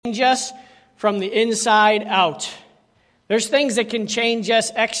us from the inside out. There's things that can change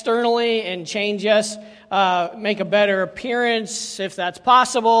us externally and change us, make a better appearance, if that's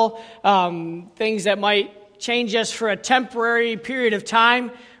possible. Things that might change us for a temporary period of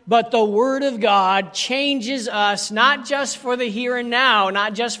time. But the Word of God changes us not just for the here and now,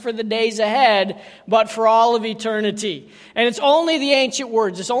 not just for the days ahead, but for all of eternity. And it's only the ancient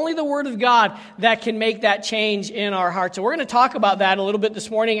words, it's only the Word of God that can make that change in our hearts. So we're going to talk about that a little bit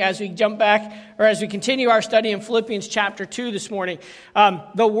this morning as we jump back, or as we continue our study in Philippians chapter 2 this morning.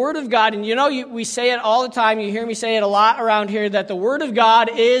 The Word of God, and we say it all the time, you hear me say it a lot around here, that the Word of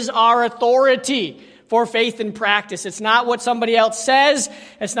God is our authority for faith and practice. It's not what somebody else says.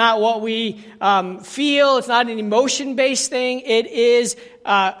 It's not what we feel. It's not an emotion-based thing. It is.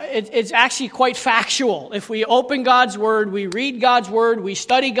 It's actually quite factual. If we open God's Word, we read God's Word, we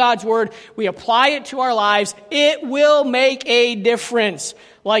study God's Word, we apply it to our lives, it will make a difference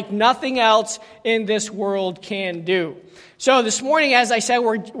like nothing else in this world can do. So this morning, as I said,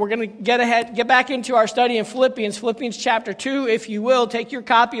 we're going to get back into our study in Philippians chapter 2. If you will, take your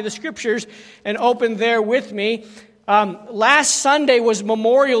copy of the Scriptures and open there with me. Last Sunday was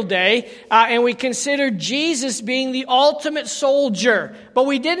Memorial Day, and we considered Jesus being the ultimate soldier. But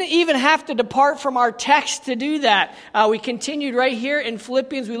we didn't even have to depart from our text to do that. We continued right here in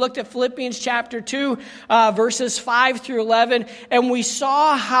Philippians. We looked at Philippians chapter 2, verses 5 through 11, and we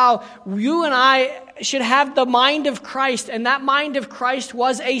saw how you and I should have the mind of Christ, and that mind of Christ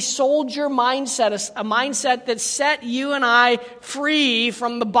was a soldier mindset, a mindset that set you and I free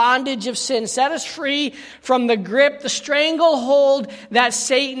from the bondage of sin, set us free from the grip, the stranglehold that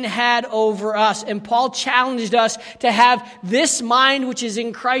Satan had over us. And Paul challenged us to have this mind which is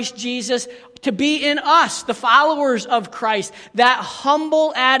in Christ Jesus to be in us, the followers of Christ, that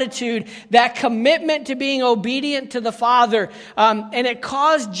humble attitude, that commitment to being obedient to the Father. And it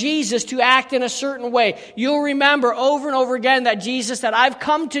caused Jesus to act in a certain way. You'll remember over and over again that Jesus said, I've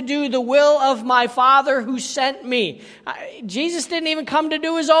come to do the will of my Father who sent me. Jesus didn't even come to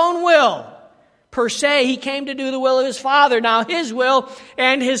do his own will. Per se, he came to do the will of his Father. Now, his will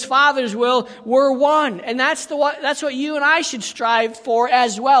and his Father's will were one. And that's what you and I should strive for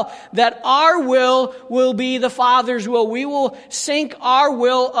as well. That our will be the Father's will. We will sync our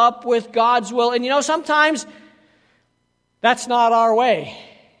will up with God's will. And sometimes that's not our way.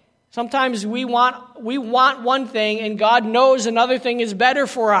 Sometimes we want one thing, and God knows another thing is better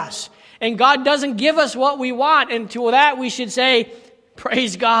for us. And God doesn't give us what we want. And to that we should say,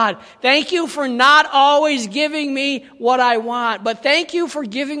 praise God. Thank you for not always giving me what I want, but thank you for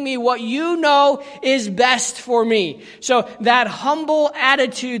giving me what you know is best for me. So that humble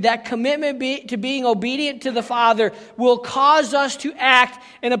attitude, that commitment to being obedient to the Father will cause us to act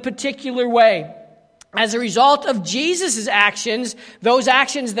in a particular way. As a result of Jesus' actions, those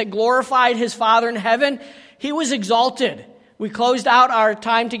actions that glorified his Father in heaven, he was exalted. We closed out our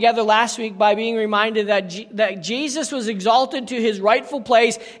time together last week by being reminded that Jesus was exalted to his rightful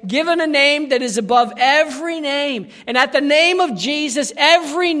place, given a name that is above every name. And at the name of Jesus,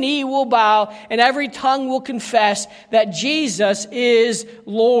 every knee will bow and every tongue will confess that Jesus is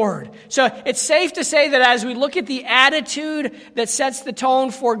Lord. So it's safe to say that as we look at the attitude that sets the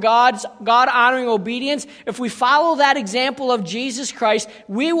tone for God-honoring obedience, if we follow that example of Jesus Christ,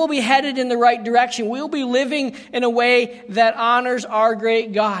 we will be headed in the right direction. We will be living in a way that honors our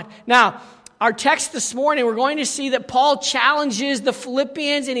great God. Now, our text this morning, we're going to see that Paul challenges the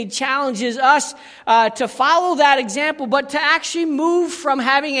Philippians and he challenges us to follow that example, but to actually move from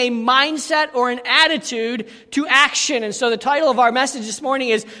having a mindset or an attitude to action. And so the title of our message this morning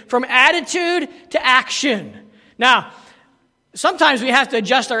is From Attitude to Action. Now, sometimes we have to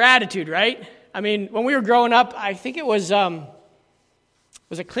adjust our attitude, right? I mean, when we were growing up, I think it was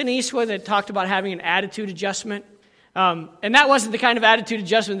it Clint Eastwood that talked about having an attitude adjustment? And that wasn't the kind of attitude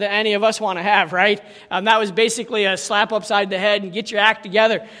adjustment that any of us want to have, right? That was basically a slap upside the head and get your act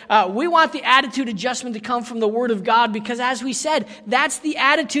together. We want the attitude adjustment to come from the Word of God because, as we said, that's the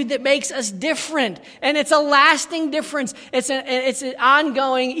attitude that makes us different. And it's a lasting difference. It's an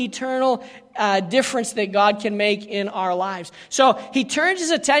ongoing, eternal difference that God can make in our lives. So he turns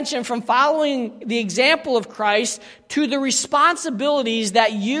his attention from following the example of Christ to the responsibilities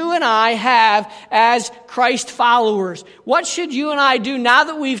that you and I have as Christ followers. What should you and I do now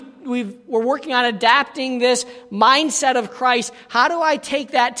that we're working on adapting this mindset of Christ? How do I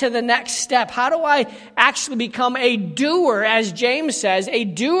take that to the next step? How do I actually become a doer, as James says, a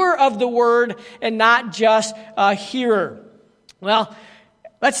doer of the word and not just a hearer? Well,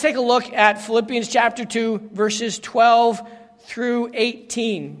 let's take a look at Philippians chapter 2, verses 12 through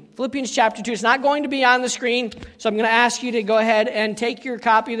 18. Philippians chapter 2. It's not going to be on the screen, so I'm going to ask you to go ahead and take your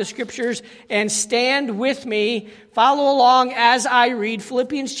copy of the scriptures and stand with me. Follow along as I read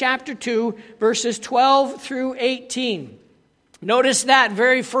Philippians chapter 2, verses 12 through 18. Notice that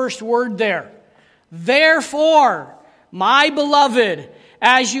very first word there. Therefore, my beloved,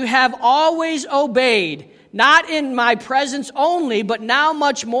 as you have always obeyed, not in my presence only, but now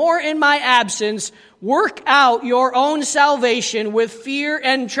much more in my absence, work out your own salvation with fear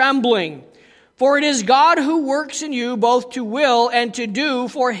and trembling. For it is God who works in you both to will and to do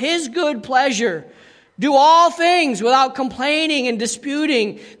for his good pleasure. Do all things without complaining and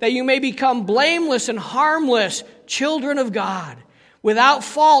disputing, that you may become blameless and harmless children of God, without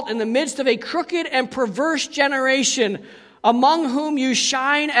fault in the midst of a crooked and perverse generation, among whom you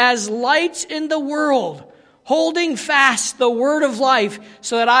shine as lights in the world, holding fast the word of life,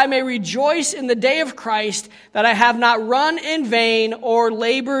 so that I may rejoice in the day of Christ, that I have not run in vain or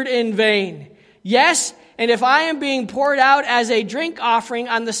labored in vain. Yes, and if I am being poured out as a drink offering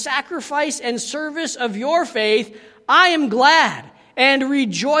on the sacrifice and service of your faith, I am glad and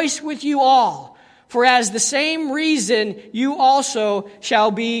rejoice with you all. For as the same reason, you also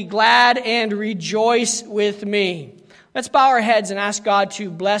shall be glad and rejoice with me. Let's bow our heads and ask God to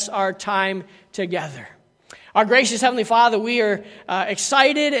bless our time together. Our gracious Heavenly Father, we are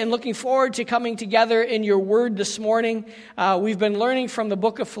excited and looking forward to coming together in your word this morning. We've been learning from the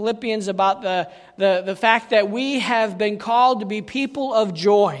book of Philippians about the fact that we have been called to be people of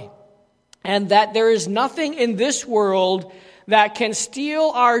joy, and that there is nothing in this world that can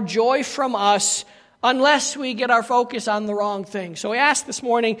steal our joy from us unless we get our focus on the wrong thing. So we ask this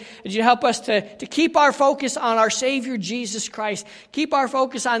morning that you help us to keep our focus on our Savior Jesus Christ, keep our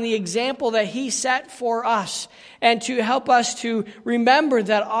focus on the example that he set for us, and to help us to remember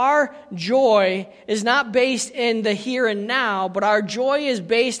that our joy is not based in the here and now, but our joy is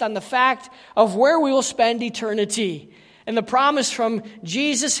based on the fact of where we will spend eternity. And the promise from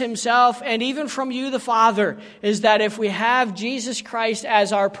Jesus himself and even from you, the Father, is that if we have Jesus Christ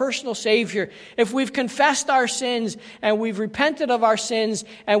as our personal Savior, if we've confessed our sins and we've repented of our sins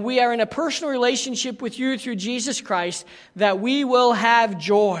and we are in a personal relationship with you through Jesus Christ, that we will have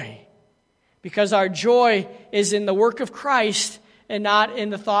joy. Because our joy is in the work of Christ and not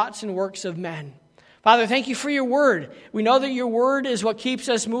in the thoughts and works of men. Father, thank you for your word. We know that your word is what keeps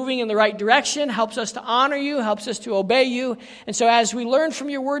us moving in the right direction, helps us to honor you, helps us to obey you. And so as we learn from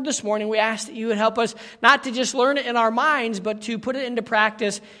your word this morning, we ask that you would help us not to just learn it in our minds, but to put it into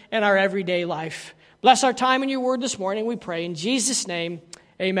practice in our everyday life. Bless our time in your word this morning, we pray. In Jesus' name,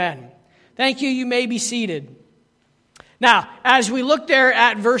 amen. Thank you. You may be seated. Now, as we look there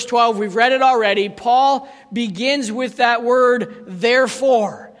at verse 12, we've read it already. Paul begins with that word,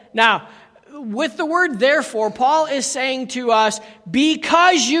 therefore. Now, with the word therefore, Paul is saying to us,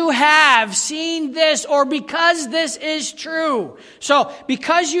 because you have seen this, or because this is true. So,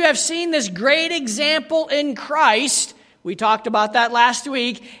 because you have seen this great example in Christ, we talked about that last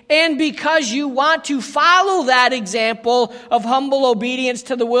week, and because you want to follow that example of humble obedience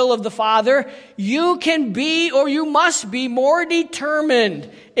to the will of the Father, you can be, or you must be, more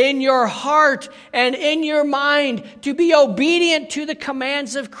determined in your heart and in your mind to be obedient to the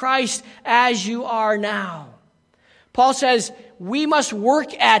commands of Christ as you are now. Paul says we must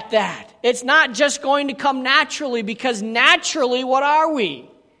work at that. It's not just going to come naturally, because naturally, what are we?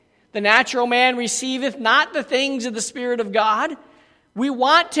 The natural man receiveth not the things of the Spirit of God. We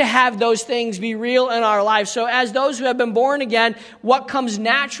want to have those things be real in our lives. So as those who have been born again, what comes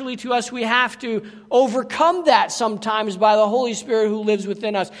naturally to us, we have to overcome that sometimes by the Holy Spirit who lives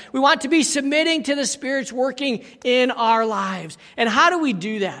within us. We want to be submitting to the Spirit's working in our lives. And how do we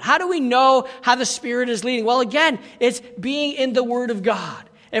do that? How do we know how the Spirit is leading? Well, again, it's being in the Word of God.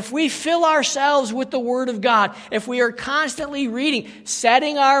 If we fill ourselves with the Word of God, if we are constantly reading,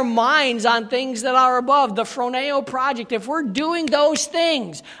 setting our minds on things that are above, the Phroneo Project, if we're doing those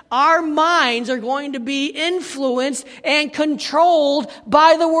things, our minds are going to be influenced and controlled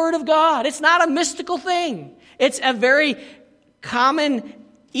by the Word of God. It's not a mystical thing. It's a very common,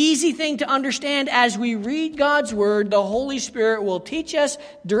 easy thing to understand. As we read God's Word, the Holy Spirit will teach us,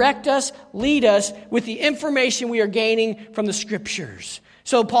 direct us, lead us with the information we are gaining from the Scriptures.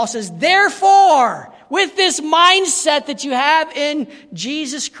 So Paul says, therefore, with this mindset that you have in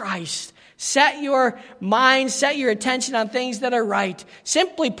Jesus Christ, set your mind, set your attention on things that are right.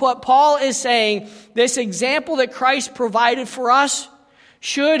 Simply put, Paul is saying this example that Christ provided for us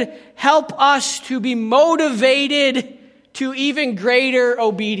should help us to be motivated to even greater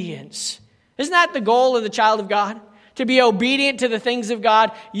obedience. Isn't that the goal of the child of God? to be obedient to the things of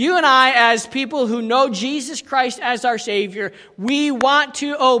God. You and I, as people who know Jesus Christ as our Savior, we want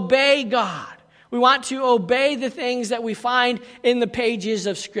to obey God. We want to obey the things that we find in the pages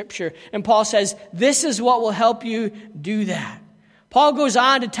of Scripture. And Paul says, this is what will help you do that. Paul goes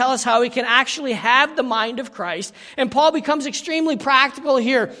on to tell us how we can actually have the mind of Christ. And Paul becomes extremely practical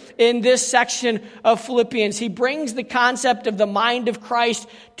here in this section of Philippians. He brings the concept of the mind of Christ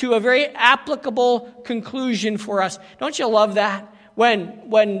to a very applicable conclusion for us. Don't you love that?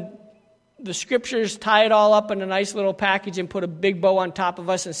 When the Scriptures tie it all up in a nice little package and put a big bow on top of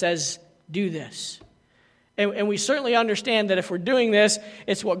us and says, do this. And we certainly understand that if we're doing this,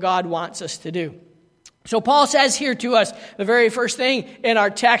 it's what God wants us to do. So Paul says here to us, the very first thing in our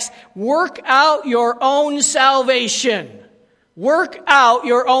text, work out your own salvation. Work out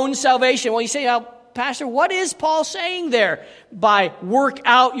your own salvation. Well, you say, Pastor, what is Paul saying there by work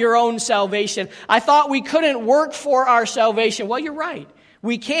out your own salvation? I thought we couldn't work for our salvation. Well, you're right.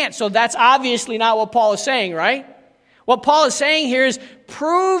 We can't. So that's obviously not what Paul is saying, right? What Paul is saying here is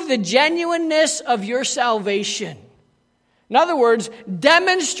prove the genuineness of your salvation. In other words,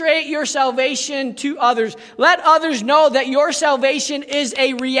 demonstrate your salvation to others. Let others know that your salvation is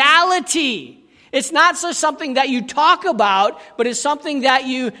a reality. It's not just something that you talk about, but it's something that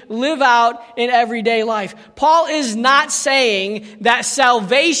you live out in everyday life. Paul is not saying that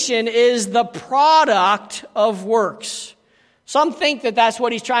salvation is the product of works. Some think that that's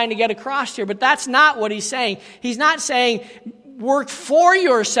what he's trying to get across here, but that's not what he's saying. He's not saying work for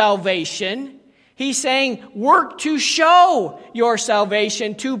your salvation. He's saying work to show your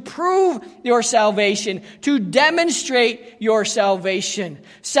salvation, to prove your salvation, to demonstrate your salvation.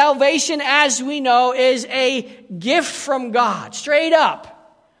 Salvation, as we know, is a gift from God, straight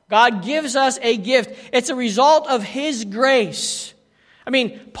up. God gives us a gift. It's a result of His grace. I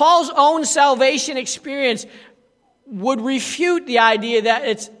mean, Paul's own salvation experience would refute the idea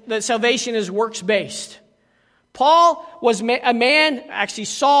that salvation is works-based. Saul was a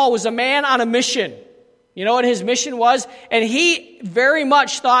man on a mission. You know what his mission was? And he very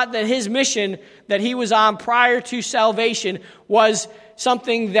much thought that his mission that he was on prior to salvation was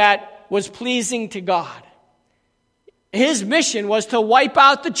something that was pleasing to God. His mission was to wipe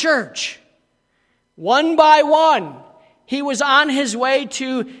out the church. One by one, he was on his way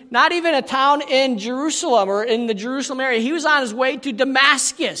to not even a town in Jerusalem or in the Jerusalem area. He was on his way to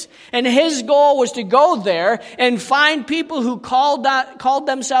Damascus. And his goal was to go there and find people who called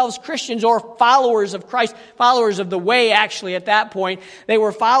themselves Christians or followers of Christ, followers of the way actually at that point. They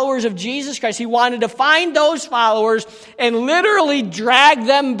were followers of Jesus Christ. He wanted to find those followers and literally drag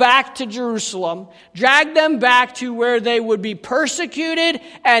them back to Jerusalem, drag them back to where they would be persecuted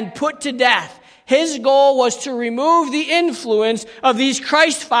and put to death. His goal was to remove the influence of these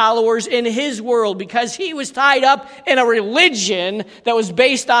Christ followers in his world because he was tied up in a religion that was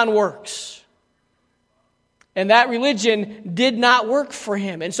based on works. And that religion did not work for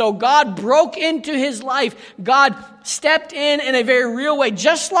him. And so God broke into his life. God stepped in a very real way,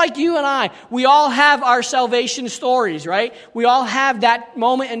 just like you and I. We all have our salvation stories, right? We all have that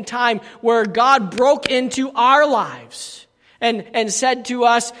moment in time where God broke into our lives and said to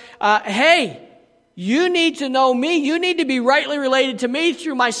us, hey, you need to know me. You need to be rightly related to me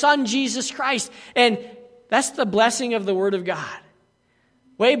through my Son, Jesus Christ. And that's the blessing of the Word of God.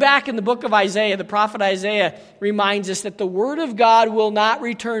 Way back in the book of Isaiah, the prophet Isaiah reminds us that the Word of God will not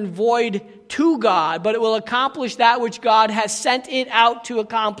return void to God, but it will accomplish that which God has sent it out to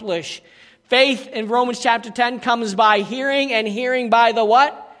accomplish. Faith in Romans chapter 10 comes by hearing, and hearing by the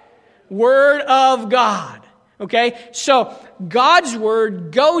what? Word of God. Okay, so God's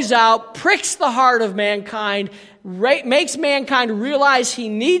word goes out, pricks the heart of mankind, makes mankind realize he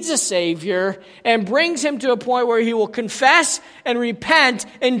needs a Savior, and brings him to a point where he will confess and repent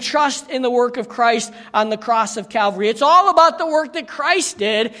and trust in the work of Christ on the cross of Calvary. It's all about the work that Christ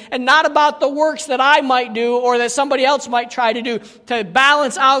did and not about the works that I might do or that somebody else might try to do to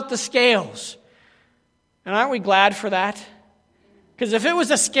balance out the scales. And aren't we glad for that? Because if it was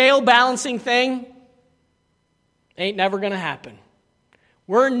a scale balancing thing, ain't never going to happen.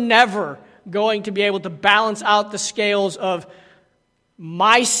 We're never going to be able to balance out the scales of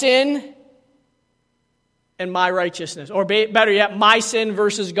my sin and my righteousness. Or better yet, my sin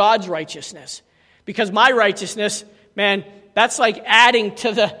versus God's righteousness. Because my righteousness, man, that's like adding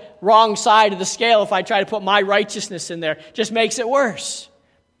to the wrong side of the scale if I try to put my righteousness in there. Just makes it worse.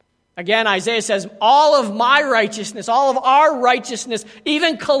 Again, Isaiah says, all of my righteousness, all of our righteousness,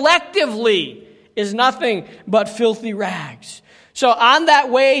 even collectively, is nothing but filthy rags. So on that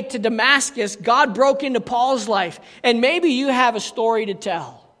way to Damascus, God broke into Paul's life. And maybe you have a story to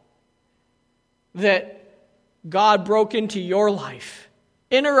tell that God broke into your life,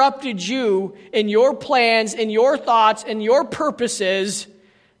 interrupted you in your plans, in your thoughts, in your purposes,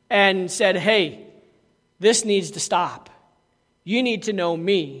 and said, hey, this needs to stop. You need to know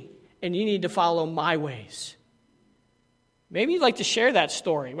me, and you need to follow my ways. Maybe you'd like to share that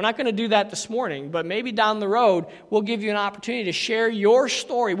story. We're not going to do that this morning, but maybe down the road, we'll give you an opportunity to share your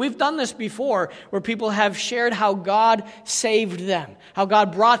story. We've done this before, where people have shared how God saved them, how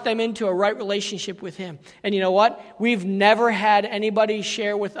God brought them into a right relationship with Him. And you know what? We've never had anybody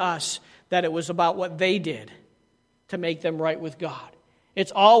share with us that it was about what they did to make them right with God.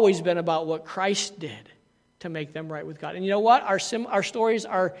 It's always been about what Christ did to make them right with God. And you know what? Our stories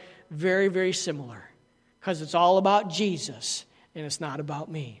are very, very similar, because it's all about Jesus, and it's not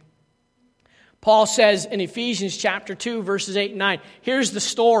about me. Paul says in Ephesians chapter 2, verses 8 and 9, here's the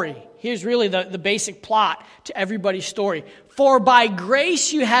story. Here's really the basic plot to everybody's story. For by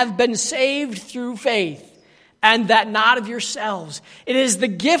grace you have been saved through faith, and that not of yourselves. It is the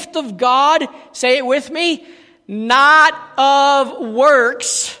gift of God, say it with me, not of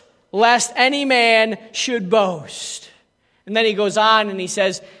works, lest any man should boast. And then he goes on and he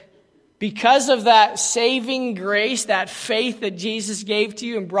says, because of that saving grace, that faith that Jesus gave to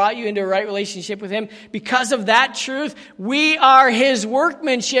you and brought you into a right relationship with Him, because of that truth, we are His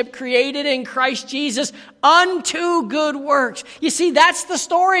workmanship created in Christ Jesus unto good works. You see, that's the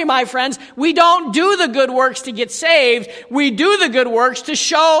story, my friends. We don't do the good works to get saved. We do the good works to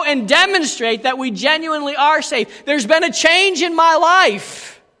show and demonstrate that we genuinely are saved. There's been a change in my life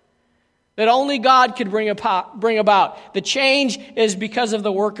that only God could bring about. The change is because of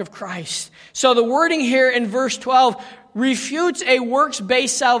the work of Christ. So the wording here in verse 12 refutes a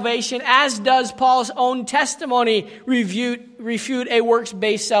works-based salvation, as does Paul's own testimony refute a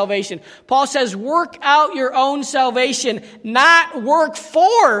works-based salvation. Paul says, work out your own salvation, not work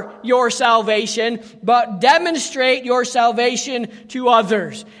for your salvation, but demonstrate your salvation to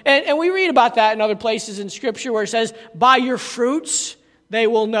others. And we read about that in other places in Scripture where it says, by your fruits they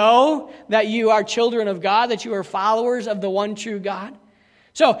will know that you are children of God, that you are followers of the one true God.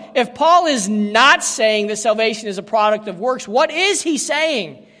 So if Paul is not saying that salvation is a product of works, what is he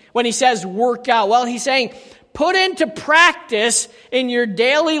saying when he says work out? Well, he's saying put into practice in your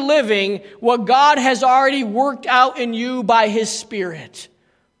daily living what God has already worked out in you by His Spirit.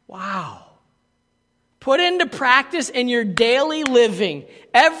 Wow. Put into practice in your daily living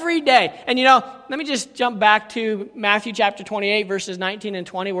every day. And let me just jump back to Matthew chapter 28, verses 19 and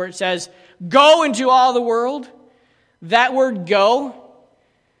 20, where it says, go into all the world. That word go,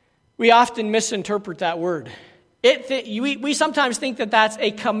 we often misinterpret that word. We sometimes think that that's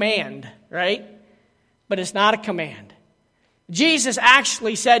a command, right? But it's not a command. Jesus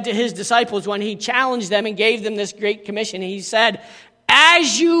actually said to His disciples when He challenged them and gave them this great commission, He said,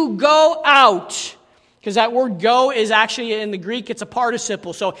 as you go out, because that word go is actually in the Greek, it's a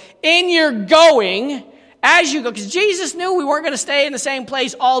participle. So in your going, as you go, because Jesus knew we weren't going to stay in the same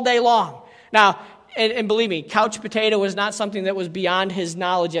place all day long. Now, and believe me, couch potato was not something that was beyond His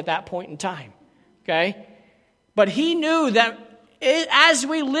knowledge at that point in time. Okay? But He knew that as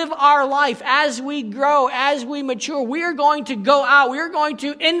we live our life, as we grow, as we mature, we are going to go out. We are going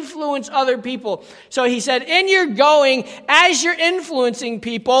to influence other people. So He said, in your going, as you're influencing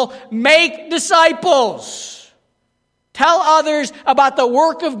people, make disciples. Tell others about the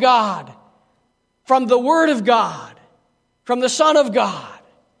work of God, from the Word of God, from the Son of God,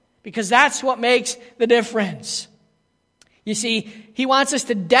 because that's what makes the difference. You see, He wants us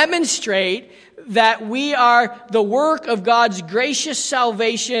to demonstrate that we are the work of God's gracious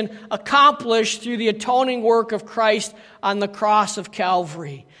salvation accomplished through the atoning work of Christ on the cross of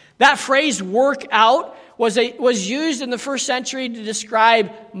Calvary. That phrase, work out, was used in the first century to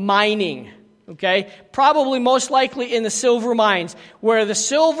describe mining. Okay? Probably most likely in the silver mines, where the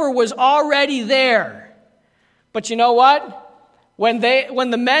silver was already there. But you know what? When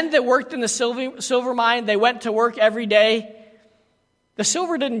the men that worked in the silver mine, they went to work every day, the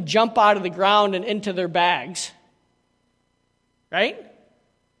silver didn't jump out of the ground and into their bags. Right?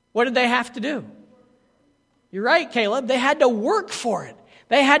 What did they have to do? You're right, Caleb. They had to work for it.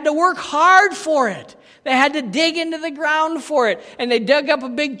 They had to work hard for it. They had to dig into the ground for it. And they dug up a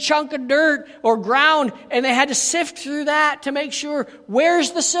big chunk of dirt or ground, and they had to sift through that to make sure,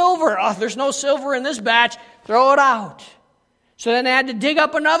 where's the silver? Oh, there's no silver in this batch. Throw it out. So then they had to dig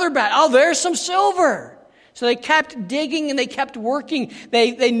up another batch. Oh, there's some silver. So they kept digging and they kept working.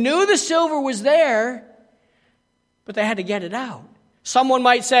 They knew the silver was there, but they had to get it out. Someone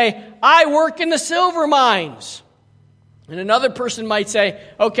might say, I work in the silver mines. And another person might say,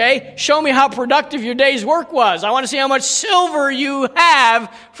 okay, show me how productive your day's work was. I want to see how much silver you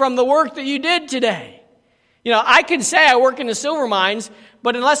have from the work that you did today. I can say I work in the silver mines,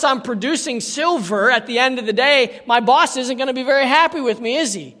 but unless I'm producing silver at the end of the day, my boss isn't going to be very happy with me,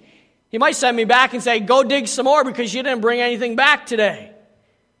 is he? He might send me back and say, go dig some more because you didn't bring anything back today.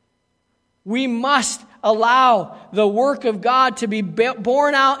 We must allow the work of God to be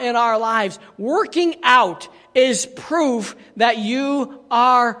borne out in our lives. Working out is proof that you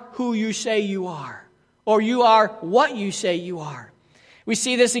are who you say you are, or you are what you say you are. We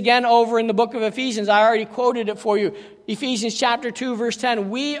see this again over in the book of Ephesians. I already quoted it for you. Ephesians chapter 2, verse 10.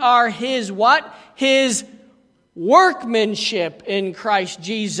 We are His what? His workmanship in Christ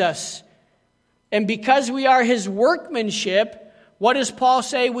Jesus. And because we are His workmanship, what does Paul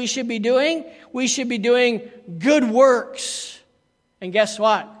say we should be doing? We should be doing good works. And guess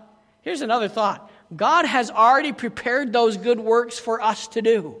what? Here's another thought. God has already prepared those good works for us to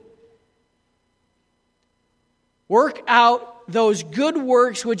do. Work out those good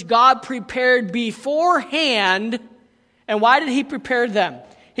works which God prepared beforehand. And why did He prepare them?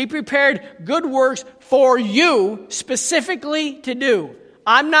 He prepared good works for you specifically to do.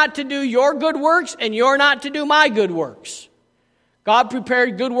 I'm not to do your good works, and you're not to do my good works. God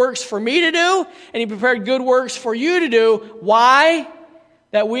prepared good works for me to do, and He prepared good works for you to do. Why?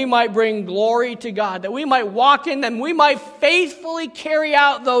 That we might bring glory to God, that we might walk in them, we might faithfully carry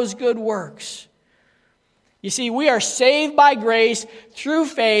out those good works. You see, we are saved by grace through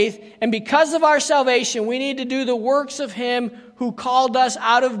faith, and because of our salvation, we need to do the works of Him who called us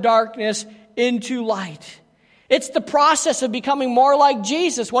out of darkness into light. It's the process of becoming more like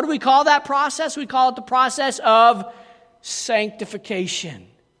Jesus. What do we call that process? We call it the process of sanctification.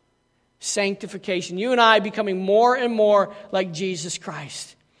 Sanctification. You and I becoming more and more like Jesus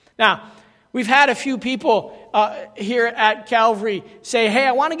Christ. Now, we've had a few people here at Calvary say, hey,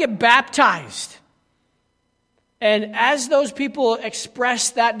 I want to get baptized. And as those people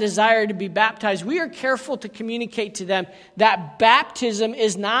express that desire to be baptized, we are careful to communicate to them that baptism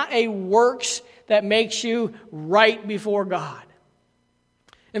is not a works that makes you right before God.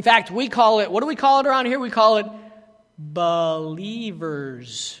 In fact, we call it, what do we call it around here? We call it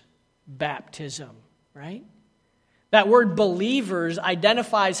believers' baptism, right? That word believers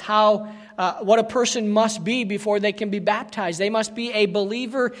identifies what a person must be before they can be baptized. They must be a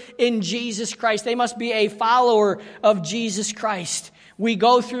believer in Jesus Christ. They must be a follower of Jesus Christ. We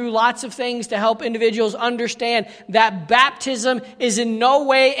go through lots of things to help individuals understand that baptism is in no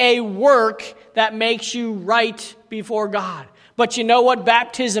way a work that makes you right before God. But you know what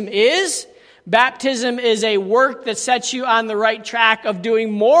baptism is? Baptism is a work that sets you on the right track of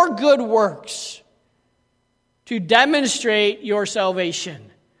doing more good works to demonstrate your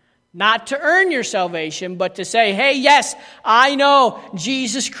salvation. Not to earn your salvation, but to say, hey, yes, I know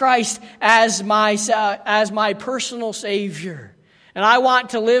Jesus Christ as my personal Savior. And I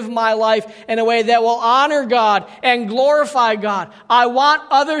want to live my life in a way that will honor God and glorify God. I want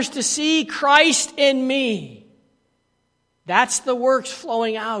others to see Christ in me. That's the works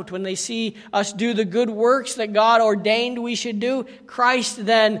flowing out. When they see us do the good works that God ordained we should do, Christ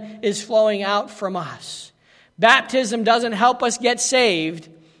then is flowing out from us. Baptism doesn't help us get saved.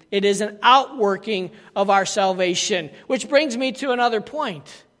 It is an outworking of our salvation. Which brings me to another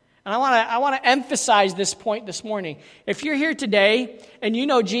point. And I want to emphasize this point this morning. If you're here today and you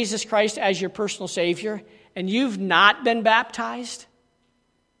know Jesus Christ as your personal Savior and you've not been baptized,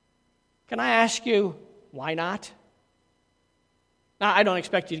 can I ask you, why not? Now, I don't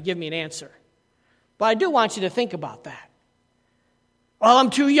expect you to give me an answer. But I do want you to think about that. Well,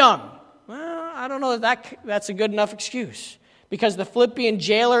 I'm too young. Well, I don't know that that's a good enough excuse. Because the Philippian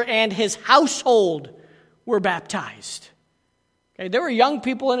jailer and his household were baptized. Okay, there were young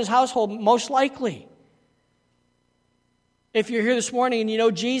people in his household, most likely. If you're here this morning and you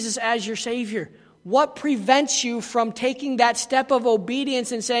know Jesus as your Savior, what prevents you from taking that step of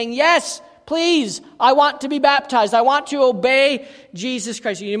obedience and saying, yes, please, I want to be baptized. I want to obey Jesus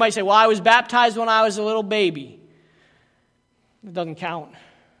Christ. You might say, well, I was baptized when I was a little baby. It doesn't count.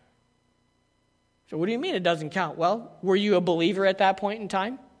 So what do you mean it doesn't count? Well, were you a believer at that point in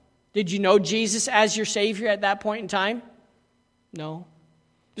time? Did you know Jesus as your Savior at that point in time? No.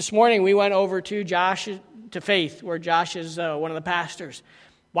 This morning we went over to Faith, where Josh is one of the pastors.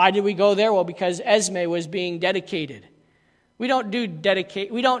 Why did we go there? Well, because Esme was being dedicated. We don't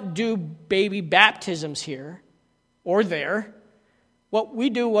do baby baptisms here or there. We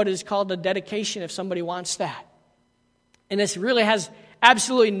do what is called a dedication if somebody wants that. And this really has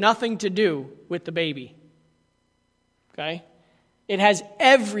absolutely nothing to do with the baby. Okay? It has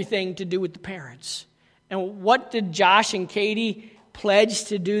everything to do with the parents. And what did Josh and Katie pledged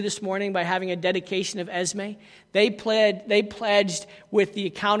to do this morning by having a dedication of Esme. They pledged with the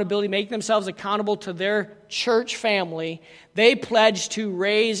accountability, making themselves accountable to their church family. They pledged to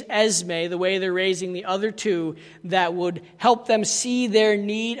raise Esme the way they're raising the other two, that would help them see their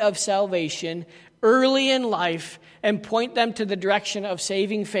need of salvation early in life and point them to the direction of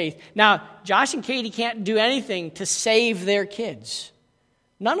saving faith. Now, Josh and Katie can't do anything to save their kids.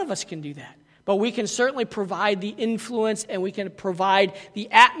 None of us can do that. But we can certainly provide the influence, and we can provide the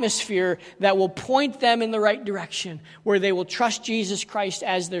atmosphere that will point them in the right direction, where they will trust Jesus Christ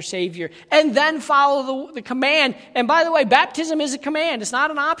as their Savior, and then follow the command. And by the way, baptism is a command. It's not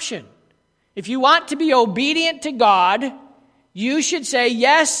an option. If you want to be obedient to God, you should say,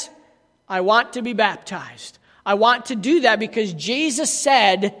 yes, I want to be baptized. I want to do that because Jesus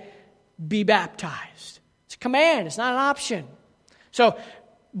said, be baptized. It's a command. It's not an option.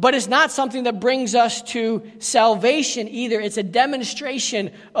 But it's not something that brings us to salvation either. It's a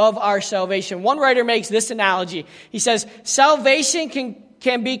demonstration of our salvation. One writer makes this analogy. He says, salvation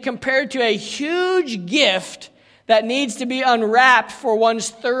can be compared to a huge gift that needs to be unwrapped for one's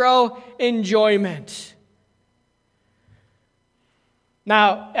thorough enjoyment.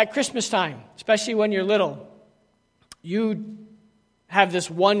 Now, at Christmas time, especially when you're little, you have this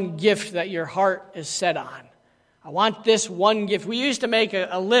one gift that your heart is set on. I want this one gift. We used to make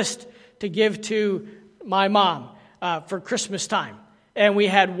a list to give to my mom for Christmas time. And we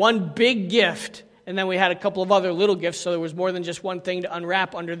had one big gift, and then we had a couple of other little gifts, so there was more than just one thing to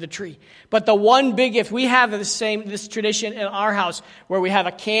unwrap under the tree. But the one big gift, we have this tradition in our house where we have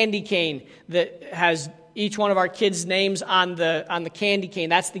a candy cane that has each one of our kids' names on the candy cane.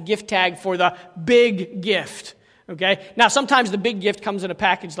 That's the gift tag for the big gift. Okay? Now, sometimes the big gift comes in a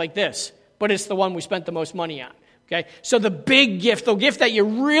package like this, but it's the one we spent the most money on. Okay, so the big gift, the gift that you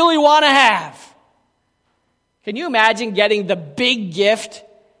really want to have. Can you imagine getting the big gift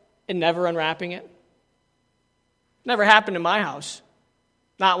and never unwrapping it? Never happened in my house.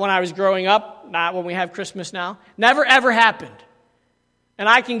 Not when I was growing up, not when we have Christmas now. Never, ever happened. And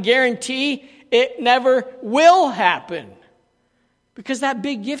I can guarantee it never will happen. Because that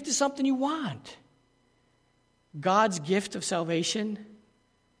big gift is something you want. God's gift of salvation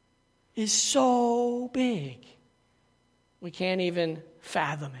is so big. We can't even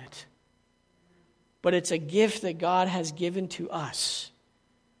fathom it. But it's a gift that God has given to us.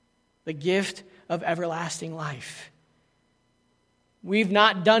 The gift of everlasting life. We've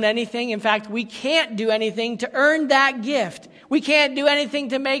not done anything. In fact, we can't do anything to earn that gift. We can't do anything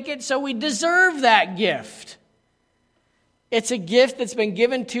to make it so we deserve that gift. It's a gift that's been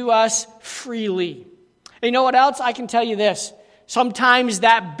given to us freely. And you know what else? I can tell you this. Sometimes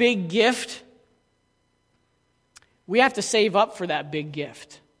that big gift, we have to save up for that big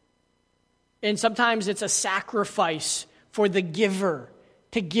gift. And sometimes it's a sacrifice for the giver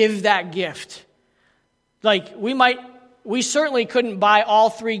to give that gift. Like we certainly couldn't buy all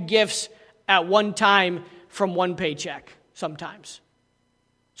three gifts at one time from one paycheck sometimes.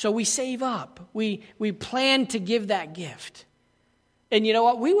 So we save up. We plan to give that gift. And you know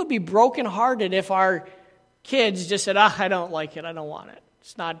what? We would be brokenhearted if our kids just said, I don't like it. I don't want it.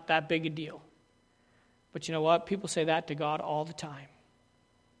 It's not that big a deal. But you know what? People say that to God all the time.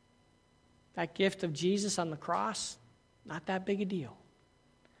 That gift of Jesus on the cross, not that big a deal.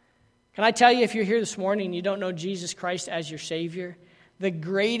 Can I tell you, if you're here this morning and you don't know Jesus Christ as your Savior, the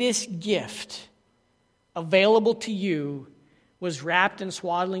greatest gift available to you was wrapped in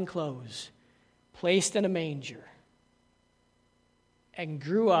swaddling clothes, placed in a manger, and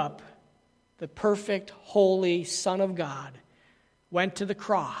grew up. The perfect, holy Son of God went to the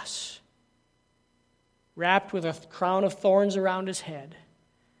cross, wrapped with a crown of thorns around his head,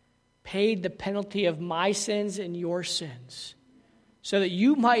 paid the penalty of my sins and your sins, so that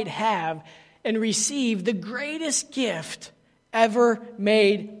you might have and receive the greatest gift ever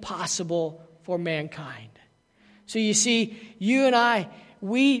made possible for mankind. So you see, you and I,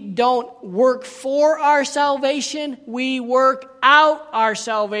 we don't work for our salvation, we work out our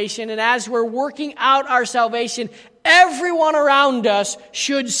salvation. And as we're working out our salvation, everyone around us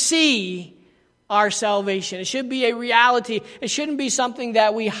should see our salvation. It should be a reality. It shouldn't be something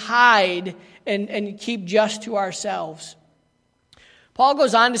that we hide and keep just to ourselves. Paul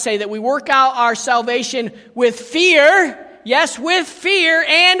goes on to say that we work out our salvation with fear, yes, with fear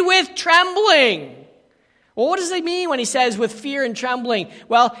and with trembling. Well, what does he mean when he says with fear and trembling?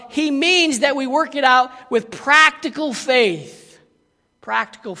 Well, he means that we work it out with practical faith.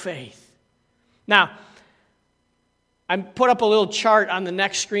 Practical faith. Now, I put up a little chart on the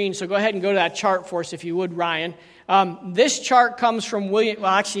next screen, so go ahead and go to that chart for us if you would, Ryan. This chart comes from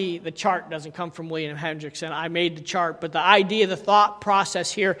the chart doesn't come from William Hendriksen. I made the chart, but the idea, the thought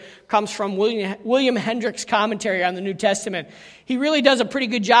process here comes from William Hendrik's commentary on the New Testament. He really does a pretty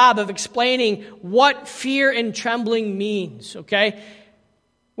good job of explaining what fear and trembling means, okay?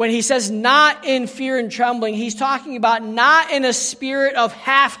 When he says not in fear and trembling, he's talking about not in a spirit of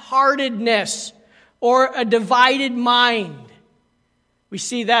half-heartedness or a divided mind. We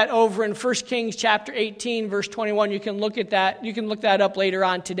see that over in 1 Kings chapter 18, verse 21. You can look at that. You can look that up later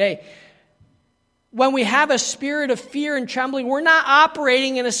on today. When we have a spirit of fear and trembling, we're not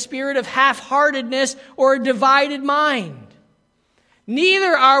operating in a spirit of half-heartedness or a divided mind.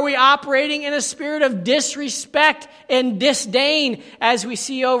 Neither are we operating in a spirit of disrespect and disdain, as we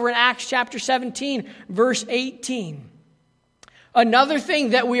see over in Acts chapter 17, verse 18. Another thing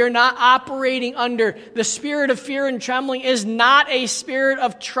that we are not operating under, the spirit of fear and trembling, is not a spirit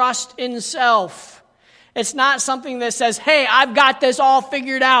of trust in self. It's not something that says, hey, I've got this all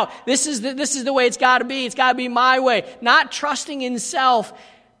figured out. This is the way it's got to be. It's got to be my way. Not trusting in self,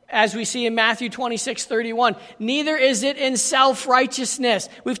 as we see in Matthew 26:31. Neither is it in self-righteousness.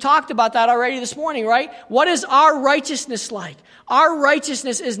 We've talked about that already this morning, right? What is our righteousness like? Our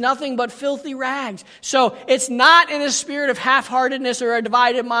righteousness is nothing but filthy rags. So it's not in a spirit of half-heartedness or a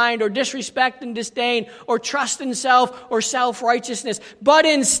divided mind or disrespect and disdain or trust in self or self-righteousness. But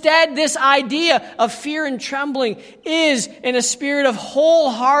instead, this idea of fear and trembling is in a spirit of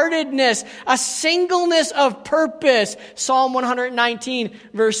wholeheartedness, a singleness of purpose. Psalm 119,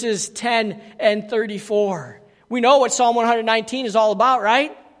 verses 10 and 34. We know what Psalm 119 is all about,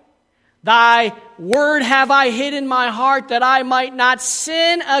 right? Thy word have I hid in my heart that I might not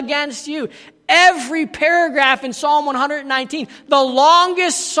sin against you. Every paragraph in Psalm 119, the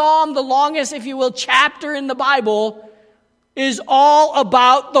longest psalm, the longest, if you will, chapter in the Bible, is all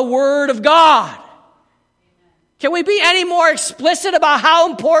about the Word of God. Can we be any more explicit about how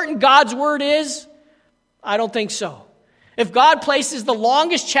important God's Word is? I don't think so. If God places the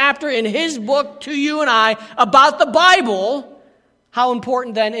longest chapter in His book to you and I about the Bible, how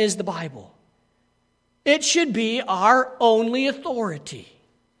important then is the Bible? It should be our only authority.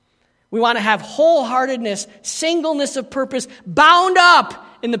 We want to have wholeheartedness, singleness of purpose, bound up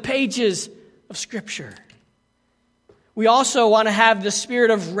in the pages of Scripture. We also want to have the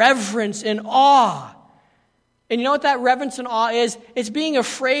spirit of reverence and awe. And you know what that reverence and awe is? It's being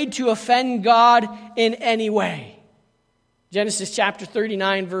afraid to offend God in any way. Genesis chapter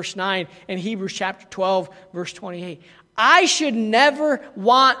 39, verse 9, and Hebrews chapter 12, verse 28. I should never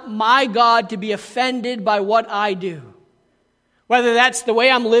want my God to be offended by what I do. Whether that's the way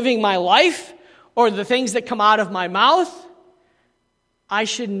I'm living my life or the things that come out of my mouth, I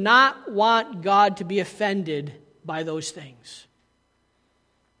should not want God to be offended by those things.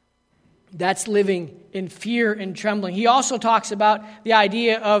 That's living in fear and trembling. He also talks about the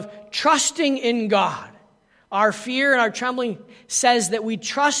idea of trusting in God. Our fear and our trembling says that we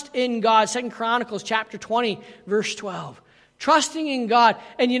trust in God. 2 Chronicles chapter 20, verse 12. Trusting in God.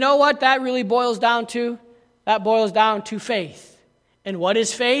 And you know what that really boils down to? That boils down to faith. And what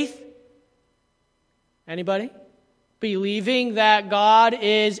is faith? Anybody? Believing that God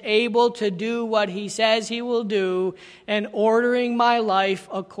is able to do what He says He will do and ordering my life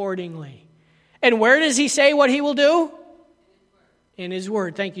accordingly. And where does He say what He will do? In His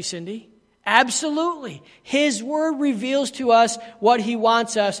Word. Thank you, Cindy. Absolutely. His Word reveals to us what He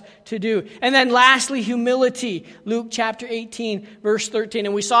wants us to do. And then lastly, humility. Luke chapter 18, verse 13.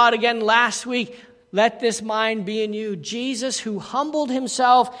 And we saw it again last week. Let this mind be in you. Jesus, who humbled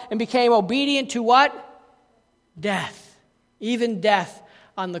Himself and became obedient to what? Death. Even death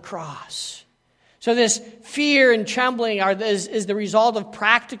on the cross. So this fear and trembling is the result of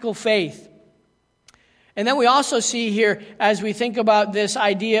practical faith. And then we also see here, as we think about this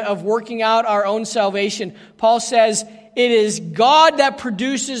idea of working out our own salvation, Paul says, it is God that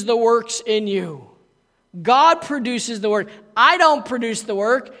produces the works in you. God produces the work. I don't produce the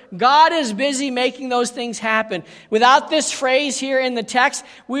work. God is busy making those things happen. Without this phrase here in the text,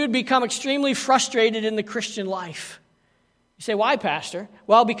 we would become extremely frustrated in the Christian life. You say, why, Pastor?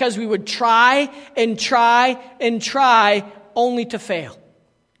 Well, because we would try and try and try only to fail.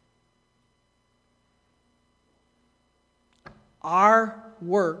 Our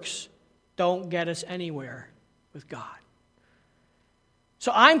works don't get us anywhere with God.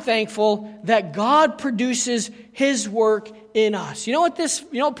 So I'm thankful that God produces His work in us. You know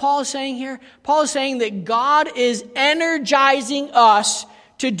what Paul is saying here? Paul is saying that God is energizing us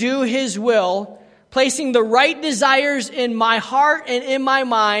to do His will, placing the right desires in my heart and in my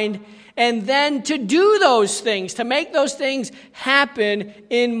mind, and then to do those things, to make those things happen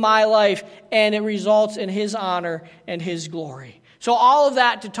in my life, and it results in His honor and His glory. So all of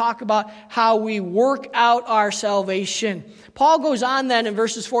that to talk about how we work out our salvation. Paul goes on then in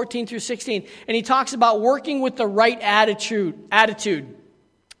verses 14 through 16, and he talks about working with the right attitude.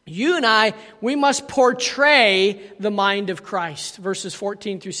 You and I, we must portray the mind of Christ. Verses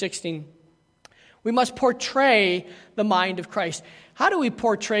 14 through 16. We must portray the mind of Christ. How do we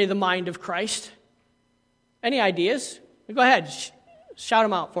portray the mind of Christ? Any ideas? Go ahead. Shout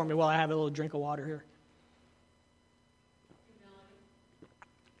them out for me while I have a little drink of water here.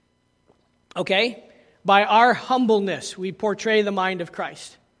 Okay. By our humbleness, we portray the mind of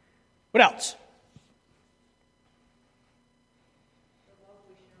Christ. What else?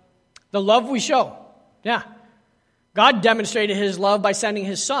 The love we show. Yeah. God demonstrated His love by sending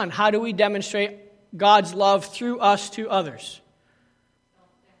His Son. How do we demonstrate God's love through us to others?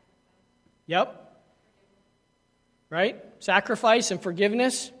 Yep. Right? Sacrifice and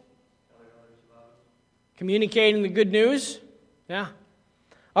forgiveness. Communicating the good news. Yeah.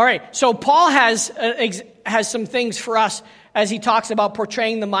 All right. So Paul has some things for us as he talks about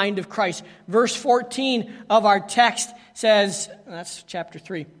portraying the mind of Christ. Verse 14 of our text says, that's chapter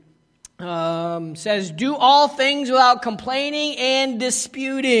 3. Says, do all things without complaining and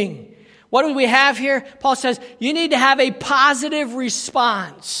disputing. What do we have here? Paul says, you need to have a positive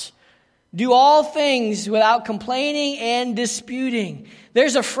response. Do all things without complaining and disputing.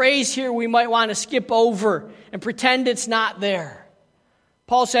 There's a phrase here we might want to skip over and pretend it's not there.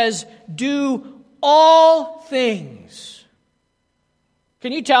 Paul says, do all things.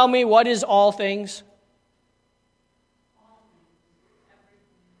 Can you tell me what is all things?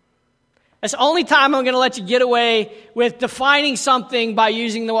 That's the only time I'm going to let you get away with defining something by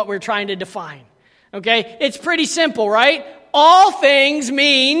using what we're trying to define. Okay? It's pretty simple, right? All things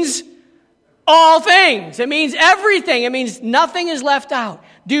means all things. It means everything. It means nothing is left out.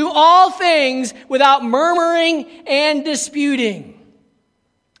 Do all things without murmuring and disputing.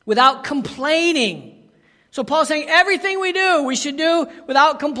 Without complaining. So Paul's saying everything we do, we should do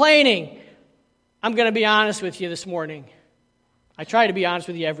without complaining. I'm going to be honest with you this morning. I try to be honest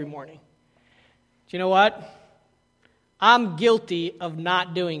with you every morning. Do you know what? I'm guilty of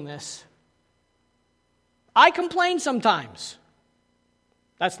not doing this. I complain sometimes.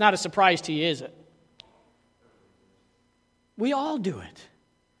 That's not a surprise to you, is it? We all do it.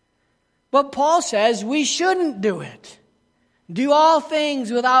 But Paul says we shouldn't do it. Do all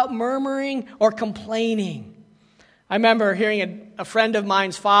things without murmuring or complaining. I remember hearing a friend of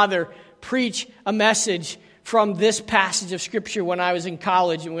mine's father preach a message from this passage of Scripture when I was in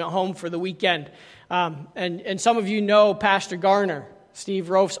college and went home for the weekend. And some of you know Pastor Garner, Steve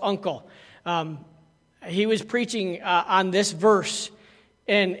Roef's uncle. He was preaching on this verse.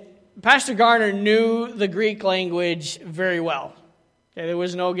 And Pastor Garner knew the Greek language very well. Okay, there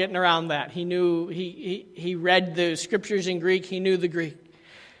was no getting around that. He knew, he read the Scriptures in Greek. He knew the Greek.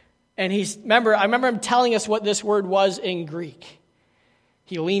 And I remember him telling us what this word was in Greek.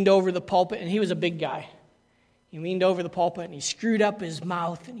 He leaned over the pulpit, and he was a big guy. He leaned over the pulpit, and he screwed up his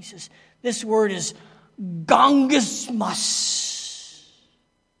mouth, and he says, this word is gongismus.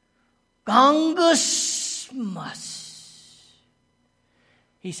 Gongismus.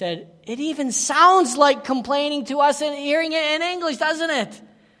 He said, it even sounds like complaining to us and hearing it in English, doesn't it?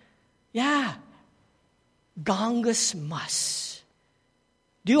 Yeah. Gongismus.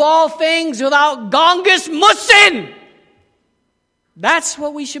 Do all things without gongismusin. That's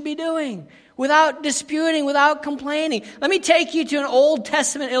what we should be doing. Without disputing, without complaining. Let me take you to an Old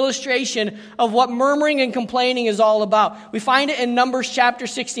Testament illustration of what murmuring and complaining is all about. We find it in Numbers chapter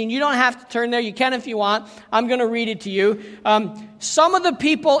 16. You don't have to turn there. You can if you want. I'm going to read it to you. Some of the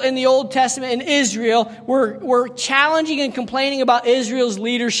people in the Old Testament in Israel were challenging and complaining about Israel's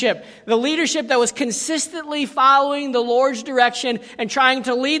leadership. The leadership that was consistently following the Lord's direction and trying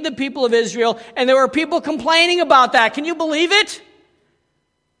to lead the people of Israel. And there were people complaining about that. Can you believe it?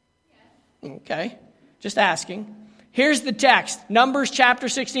 Okay, just asking. Here's the text. Numbers chapter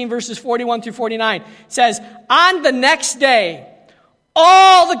 16, verses 41 through 49. It says, on the next day,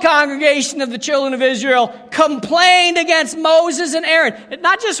 all the congregation of the children of Israel complained against Moses and Aaron.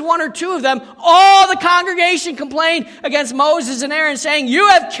 Not just one or two of them. All the congregation complained against Moses and Aaron, saying, you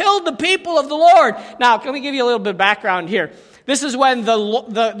have killed the people of the Lord. Now, let me give you a little bit of background here. This is when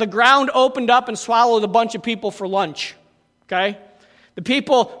the ground opened up and swallowed a bunch of people for lunch. Okay? The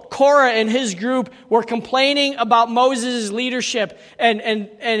people, Korah and his group, were complaining about Moses' leadership, and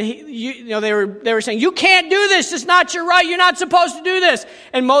they were saying, "You can't do this. It's not your right. You're not supposed to do this."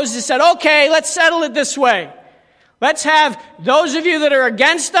 And Moses said, "Okay, let's settle it this way. Let's have those of you that are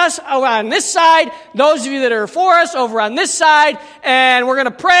against us over on this side, those of you that are for us over on this side, and we're going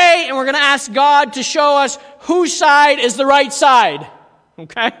to pray and we're going to ask God to show us whose side is the right side.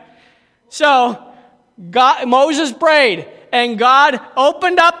 Okay? So, Moses prayed, and God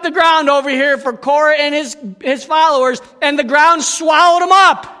opened up the ground over here for Korah and his followers, and the ground swallowed them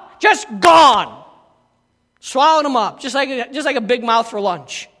up. Just gone. Swallowed them up, just like a big mouth for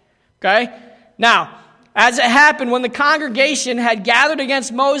lunch. Okay? Now, as it happened, when the congregation had gathered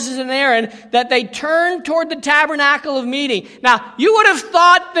against Moses and Aaron, that they turned toward the tabernacle of meeting. Now, you would have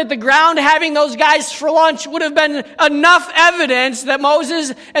thought that the ground having those guys for lunch would have been enough evidence that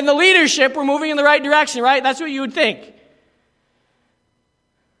Moses and the leadership were moving in the right direction, right? That's what you would think.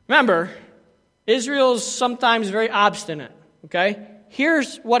 Remember, Israel's sometimes very obstinate, okay?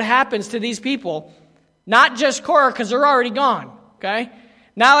 Here's what happens to these people. Not just Korah, because they're already gone, okay?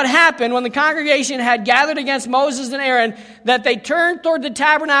 Now it happened when the congregation had gathered against Moses and Aaron that they turned toward the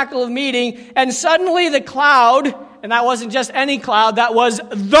tabernacle of meeting, and suddenly the cloud, and that wasn't just any cloud, that was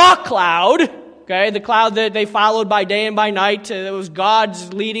the cloud, okay, the cloud that they followed by day and by night. It was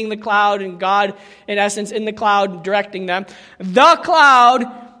God's leading the cloud, and God, in essence, in the cloud directing them. The cloud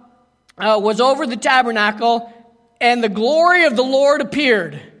was over the tabernacle, and the glory of the Lord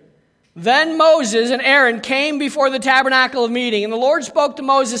appeared. Then Moses and Aaron came before the tabernacle of meeting, and the Lord spoke to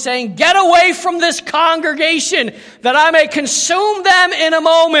Moses, saying, "Get away from this congregation, that I may consume them in a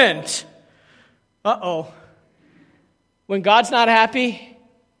moment." Uh-oh. When God's not happy,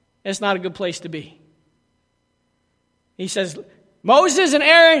 it's not a good place to be. He says, Moses and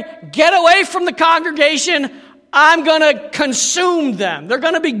Aaron, get away from the congregation. I'm going to consume them. They're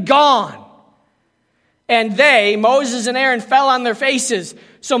going to be gone. And they, Moses and Aaron, fell on their faces.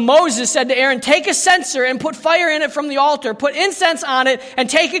 So Moses said to Aaron, "Take a censer and put fire in it from the altar. Put incense on it and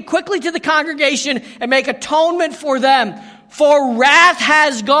take it quickly to the congregation and make atonement for them. For wrath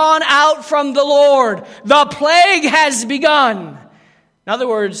has gone out from the Lord. The plague has begun." In other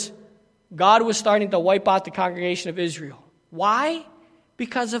words, God was starting to wipe out the congregation of Israel. Why?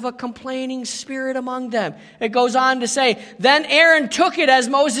 Because of a complaining spirit among them. It goes on to say, "Then Aaron took it as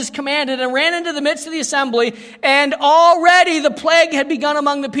Moses commanded and ran into the midst of the assembly, and already the plague had begun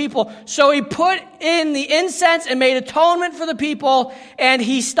among the people. So he put in the incense and made atonement for the people, and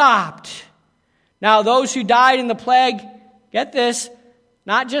he stopped." Now those who died in the plague, get this,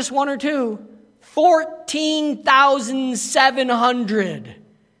 not just one or two, 14,700,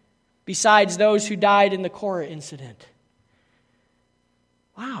 besides those who died in the Korah incident.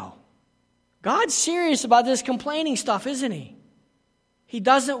 Wow. God's serious about this complaining stuff, isn't he? He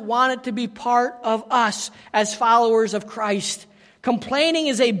doesn't want it to be part of us as followers of Christ. Complaining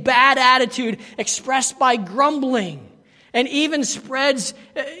is a bad attitude expressed by grumbling, and even spreads,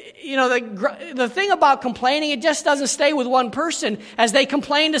 the thing about complaining, it just doesn't stay with one person. As they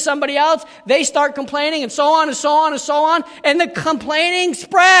complain to somebody else, they start complaining, and so on and so on and so on, and the complaining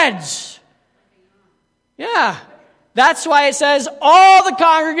spreads. Yeah. That's why it says all the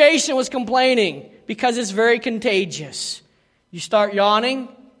congregation was complaining, because it's very contagious. You start yawning,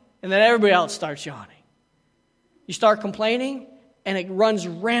 and then everybody else starts yawning. You start complaining, and it runs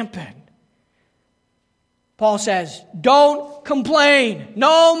rampant. Paul says, don't complain,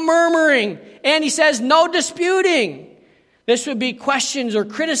 no murmuring, and he says no disputing. This would be questions or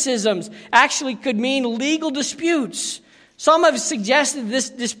criticisms. Actually could mean legal disputes. Some have suggested this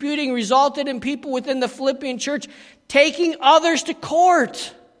disputing resulted in people within the Philippian church taking others to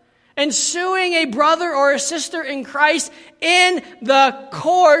court and suing a brother or a sister in Christ in the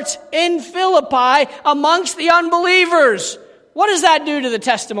courts in Philippi amongst the unbelievers. What does that do to the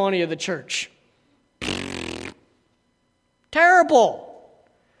testimony of the church? Terrible.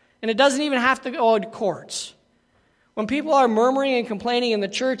 And it doesn't even have to go to courts. When people are murmuring and complaining in the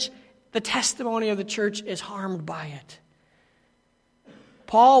church, the testimony of the church is harmed by it.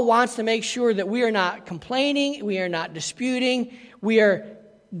 Paul wants to make sure that we are not complaining, we are not disputing, we are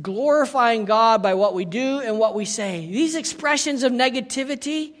glorifying God by what we do and what we say. These expressions of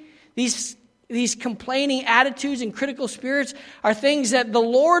negativity, these complaining attitudes and critical spirits are things that the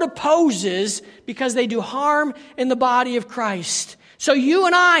Lord opposes because they do harm in the body of Christ. So you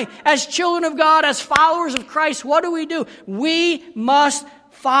and I, as children of God, as followers of Christ, what do? We must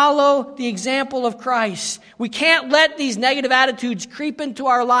follow the example of Christ. We can't let these negative attitudes creep into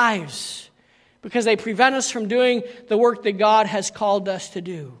our lives because they prevent us from doing the work that God has called us to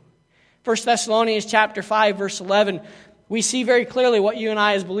do. 1 Thessalonians chapter 5, verse 11, we see very clearly what you and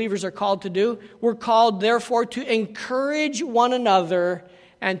I as believers are called to do. We're called, therefore, to encourage one another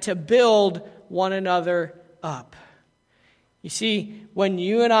and to build one another up. You see, when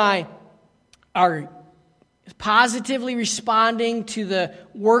you and I are positively responding to the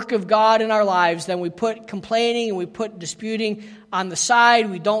work of God in our lives, then we put complaining and we put disputing on the side.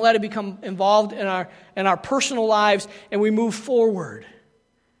 We don't let it become involved in our personal lives, and we move forward.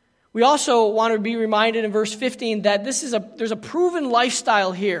 We also want to be reminded in verse 15 that there's a proven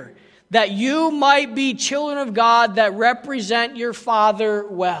lifestyle here, that you might be children of God that represent your Father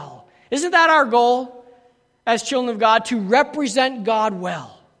well. Isn't that our goal as children of God, to represent God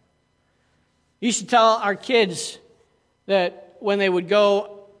well? We used to tell our kids that when they would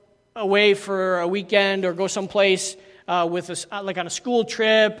go away for a weekend or go someplace like on a school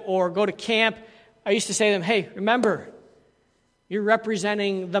trip or go to camp, I used to say to them, hey, remember, you're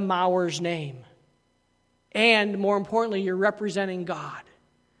representing the Maurer's name. And more importantly, you're representing God.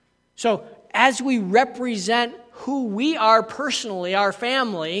 So as we represent who we are personally, our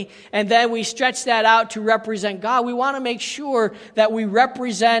family, and then we stretch that out to represent God, we want to make sure that we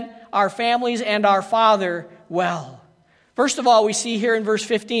represent our families and our Father well. First of all, we see here in verse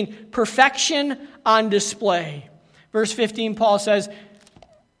 15, perfection on display. Verse 15, Paul says,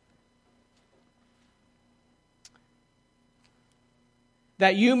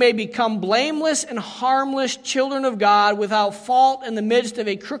 that you may become blameless and harmless children of God, without fault in the midst of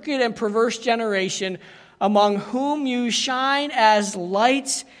a crooked and perverse generation, among whom you shine as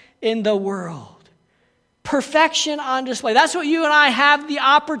lights in the world. Perfection on display. That's what you and I have the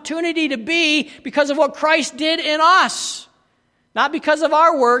opportunity to be because of what Christ did in us. Not because of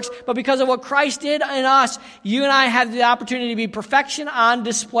our works, but because of what Christ did in us. You and I have the opportunity to be perfection on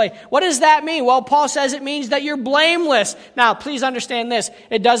display. What does that mean? Well, Paul says it means that you're blameless. Now, please understand this.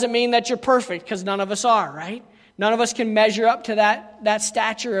 It doesn't mean that you're perfect, because none of us are, right? None of us can measure up to that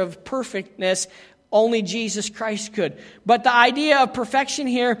stature of perfectness. Only Jesus Christ could. But the idea of perfection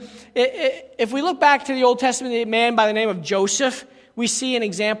here, if we look back to the Old Testament, a man by the name of Joseph, we see an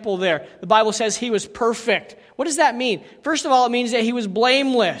example there. The Bible says he was perfect. What does that mean? First of all, it means that he was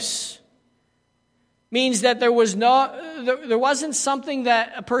blameless. It means that there wasn't something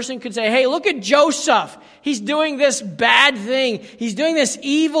that a person could say, hey, look at Joseph. He's doing this bad thing. He's doing this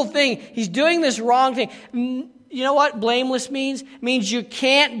evil thing. He's doing this wrong thing. You know what blameless means? It means you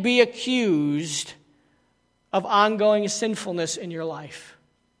can't be accused of ongoing sinfulness in your life.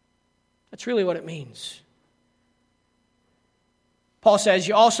 That's really what it means. Paul says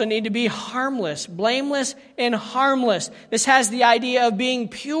you also need to be harmless, blameless and harmless. This has the idea of being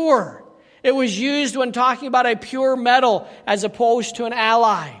pure. It was used when talking about a pure metal as opposed to an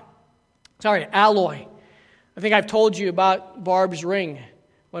alloy. I think I've told you about Barb's ring.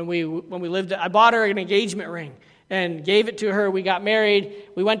 When we lived, I bought her an engagement ring and gave it to her. We got married.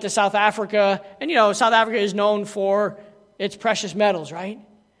 We went to South Africa. And, South Africa is known for its precious metals, right?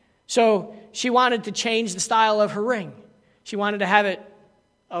 So she wanted to change the style of her ring. She wanted to have it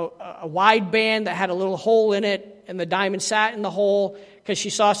a wide band that had a little hole in it, and the diamond sat in the hole because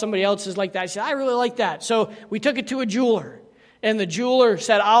she saw somebody else's like that. She said, I really like that. So we took it to a jeweler. And the jeweler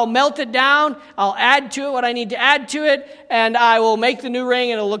said, I'll melt it down, I'll add to it what I need to add to it, and I will make the new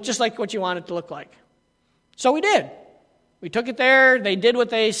ring, and it'll look just like what you want it to look like. So we did. We took it there. They did what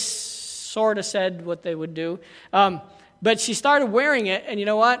they sort of said what they would do. But she started wearing it, and you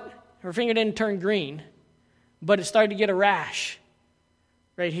know what? Her finger didn't turn green, but it started to get a rash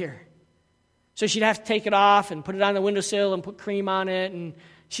right here. So she'd have to take it off and put it on the windowsill and put cream on it, and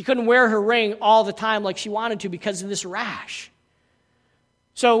she couldn't wear her ring all the time like she wanted to because of this rash.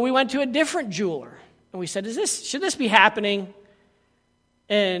 So we went to a different jeweler, and we said, should this be happening?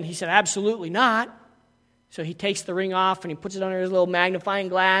 And he said, absolutely not. So he takes the ring off, and he puts it under his little magnifying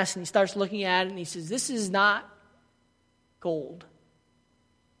glass, and he starts looking at it, and he says, this is not gold.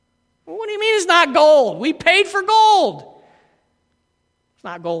 Well, what do you mean it's not gold? We paid for gold. It's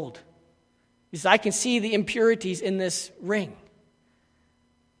not gold. He says, I can see the impurities in this ring.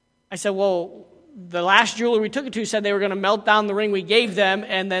 I said, well, the last jeweler we took it to said they were going to melt down the ring we gave them,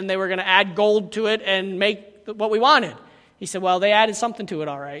 and then they were going to add gold to it and make what we wanted. He said, well, they added something to it,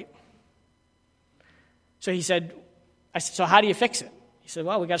 all right. So I said, so how do you fix it? He said,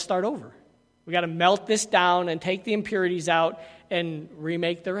 well, we got to start over. We got to melt this down and take the impurities out and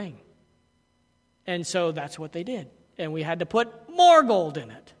remake the ring. And so that's what they did. And we had to put more gold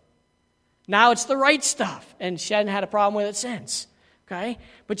in it. Now it's the right stuff. And she hadn't had a problem with it since. Okay?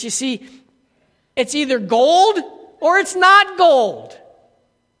 But you see, it's either gold or it's not gold.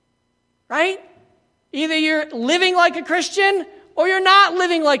 Right? Either you're living like a Christian or you're not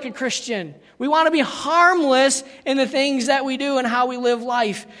living like a Christian. We want to be harmless in the things that we do and how we live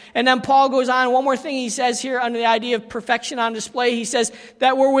life. And then Paul goes on, one more thing he says here under the idea of perfection on display. He says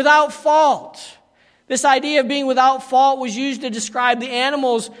that we're without fault. This idea of being without fault was used to describe the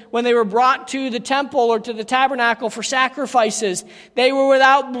animals when they were brought to the temple or to the tabernacle for sacrifices. They were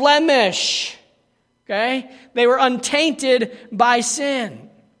without blemish. Okay? They were untainted by sin.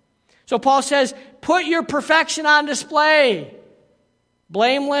 So Paul says, put your perfection on display.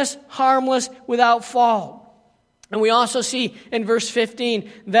 Blameless, harmless, without fault. And we also see in verse 15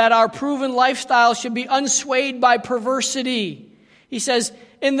 that our proven lifestyle should be unswayed by perversity. He says,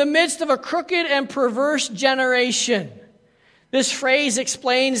 in the midst of a crooked and perverse generation. This phrase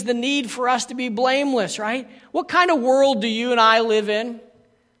explains the need for us to be blameless, right? What kind of world do you and I live in?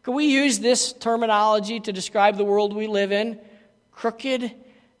 Can we use this terminology to describe the world we live in? Crooked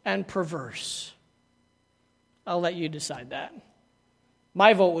and perverse. I'll let you decide that.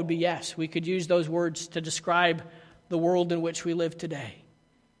 My vote would be yes. We could use those words to describe the world in which we live today.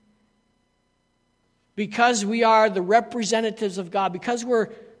 Because we are the representatives of God, because we're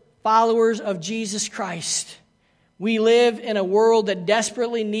followers of Jesus Christ, we live in a world that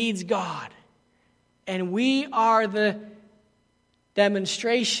desperately needs God. And we are the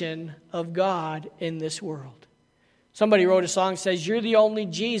demonstration of God in this world. Somebody wrote a song that says, you're the only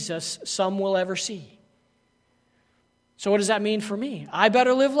Jesus some will ever see. So what does that mean for me? I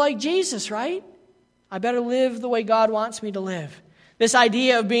better live like Jesus, right? I better live the way God wants me to live. This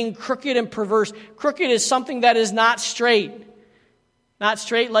idea of being crooked and perverse. Crooked is something that is not straight. Not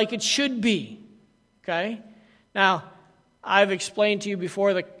straight like it should be. Okay? Now, I've explained to you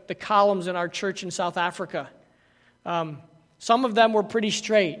before the columns in our church in South Africa. Some of them were pretty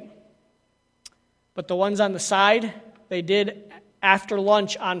straight. But the ones on the side, they did after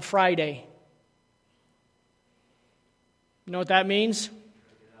lunch on Friday. You know what that means?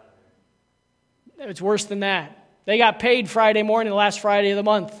 It's worse than that. They got paid Friday morning, the last Friday of the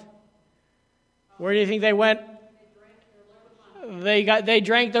month. Where do you think they went? They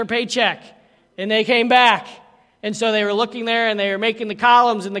drank their paycheck, and they came back. And so they were looking there, and they were making the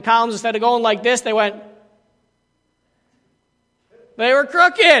columns, and the columns, instead of going like this, they were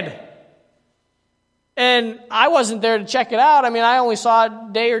crooked. And I wasn't there to check it out. I mean, I only saw it a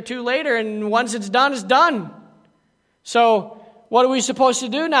day or two later, and once it's done, it's done. So what are we supposed to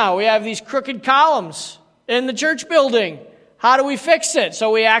do now? We have these crooked columns in the church building. How do we fix it?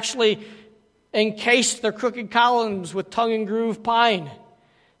 So we actually encased the crooked columns with tongue and groove pine.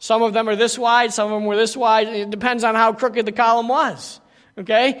 Some of them are this wide, some of them were this wide. It depends on how crooked the column was.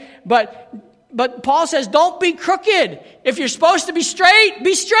 Okay? But Paul says, don't be crooked. If you're supposed to be straight,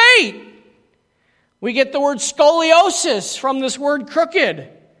 be straight. We get the word scoliosis from this word crooked.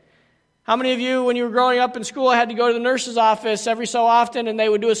 How many of you, when you were growing up in school, had to go to the nurse's office every so often and they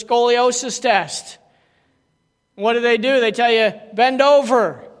would do a scoliosis test? What do? They tell you, bend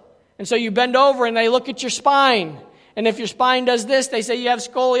over. And so you bend over and they look at your spine. And if your spine does this, they say you have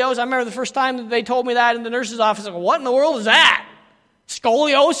scoliosis. I remember the first time that they told me that in the nurse's office. I go, what in the world is that?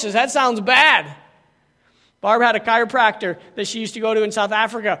 Scoliosis, that sounds bad. Barb had a chiropractor that she used to go to in South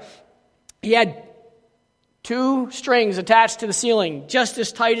Africa. He had 2 strings attached to the ceiling, just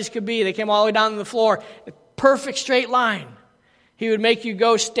as tight as could be. They came all the way down to the floor. A perfect straight line. He would make you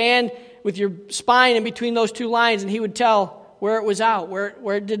go stand with your spine in between those 2 lines, and he would tell where it was out,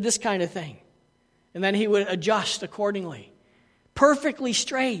 where it did this kind of thing. And then he would adjust accordingly. Perfectly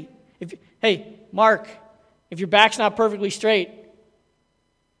straight. Hey, Mark, if your back's not perfectly straight,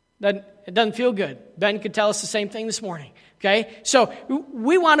 then it doesn't feel good. Ben could tell us the same thing this morning. Okay? So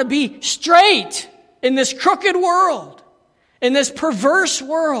we want to be straight in this crooked world, in this perverse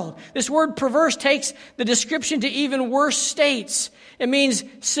world. This word perverse takes the description to even worse states. It means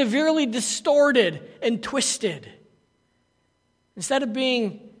severely distorted and twisted. Instead of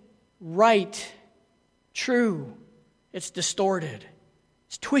being right, true, it's distorted.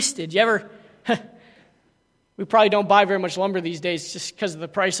 It's twisted. We probably don't buy very much lumber these days just because of the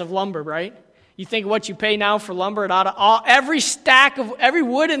price of lumber, right? You think what you pay now for lumber, every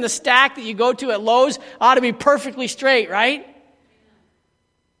wood in the stack that you go to at Lowe's ought to be perfectly straight, right?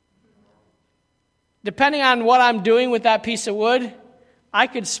 Depending on what I'm doing with that piece of wood, I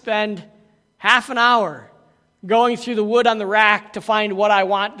could spend half an hour going through the wood on the rack to find what I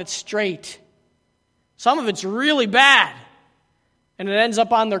want that's straight. Some of it's really bad, and it ends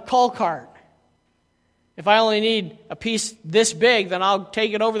up on their cull cart. If I only need a piece this big, then I'll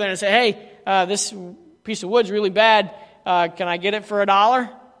take it over there and say, hey, this piece of wood's really bad. Can I get it for $1?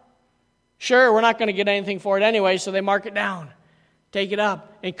 Sure, we're not going to get anything for it anyway, so they mark it down. Take it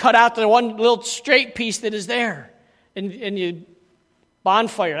up and cut out the one little straight piece that is there. And you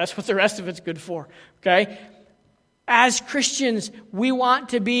bonfire, that's what the rest of it's good for. Okay? As Christians, we want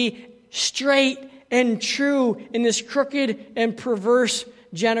to be straight and true in this crooked and perverse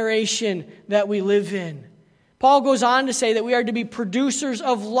generation that we live in. Paul goes on to say that we are to be producers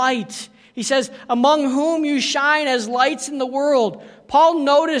of light. He says, among whom you shine as lights in the world.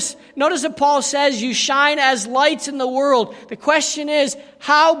 Notice that Paul says you shine as lights in the world. The question is,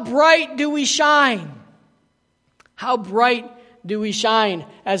 how bright do we shine? How bright do we shine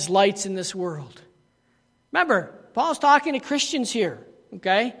as lights in this world? Remember, Paul's talking to Christians here,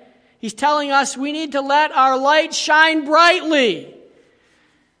 okay? He's telling us we need to let our light shine brightly.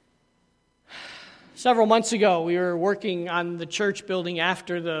 Several months ago, we were working on the church building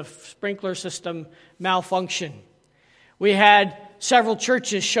after the sprinkler system malfunction. We had several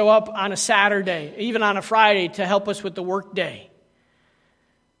churches show up on a Saturday, even on a Friday, to help us with the work day.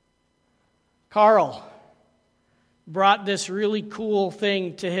 Carl brought this really cool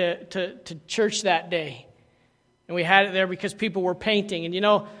thing to church that day. And we had it there because people were painting,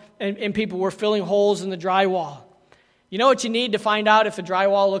 and people were filling holes in the drywall. You know what you need to find out if the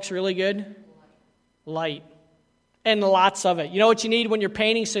drywall looks really good? Light. And lots of it. You know what you need when you're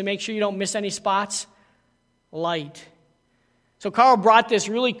painting so you make sure you don't miss any spots? Light. So Carl brought this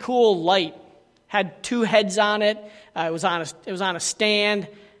really cool light. Had 2 heads on it. It was on a stand.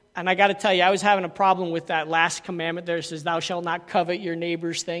 And I got to tell you, I was having a problem with that last commandment there. It says, thou shalt not covet your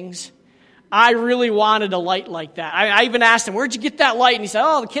neighbor's things. I really wanted a light like that. I even asked him, where'd you get that light? And he said,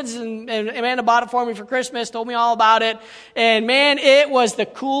 the kids and Amanda bought it for me for Christmas, told me all about it. And man, it was the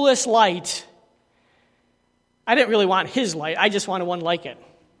coolest light. I didn't really want his light. I just wanted one like it.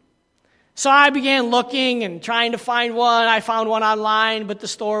 So I began looking and trying to find one. I found one online, but the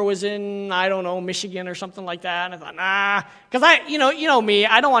store was in, Michigan or something like that. And I thought, nah. Because you know me,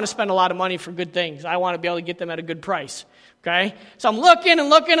 I don't want to spend a lot of money for good things. I want to be able to get them at a good price. Okay? So I'm looking,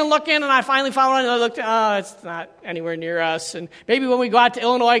 and I finally found one, and I looked, it's not anywhere near us. And maybe when we go out to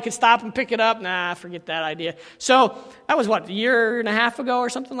Illinois, I could stop and pick it up. Nah, forget that idea. So that was, a year and a half ago or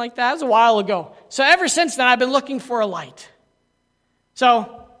something like that? It was a while ago. So ever since then, I've been looking for a light.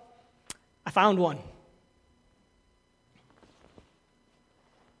 So I found one.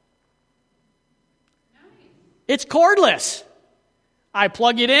 Nice. It's cordless. I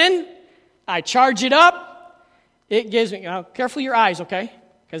plug it in, I charge it up. It gives me, careful your eyes, okay?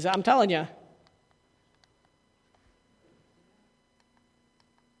 Because I'm telling you,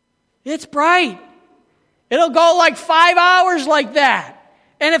 it's bright. It'll go like 5 hours like that.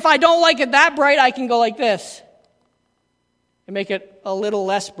 And if I don't like it that bright, I can go like this and make it a little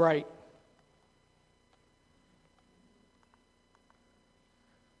less bright.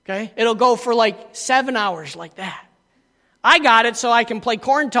 Okay? It'll go for like 7 hours like that. I got it so I can play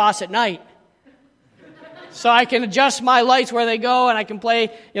corn toss at night. So I can adjust my lights where they go, and I can play,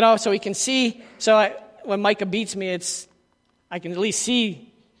 so he can see. So when Micah beats me, I can at least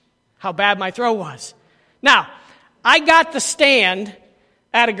see how bad my throw was. Now, I got the stand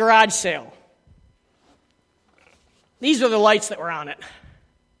at a garage sale. These are the lights that were on it.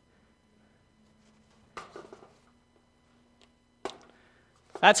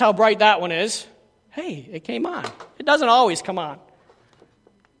 That's how bright that one is. Hey, it came on. It doesn't always come on.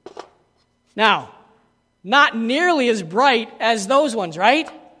 Now, not nearly as bright as those ones, right?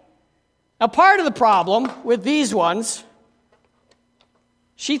 Now, part of the problem with these ones,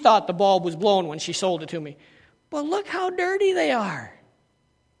 she thought the bulb was blown when she sold it to me. But look how dirty they are.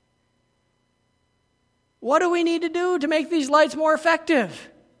 What do we need to do to make these lights more effective?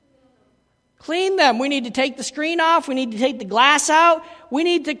 Clean them. We need to take the screen off. We need to take the glass out. We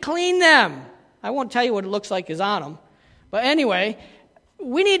need to clean them. I won't tell you what it looks like is on them. But anyway,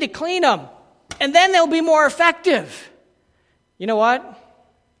 we need to clean them. And then they'll be more effective. You know what?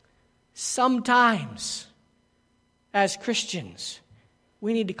 Sometimes, as Christians,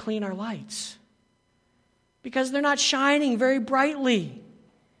 we need to clean our lights. Because they're not shining very brightly.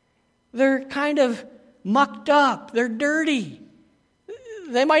 They're kind of mucked up. They're dirty.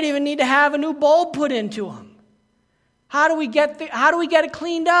 They might even need to have a new bulb put into them. How do we get it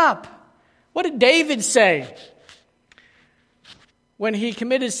cleaned up? What did David say when he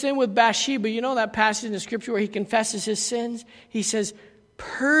committed sin with Bathsheba? You know that passage in the scripture where he confesses his sins? He says,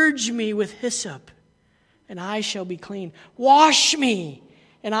 "Purge me with hyssop, and I shall be clean. Wash me,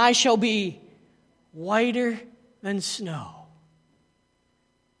 and I shall be whiter than snow."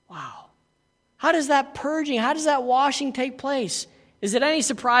 Wow. How does that purging, how does that washing take place? Is it any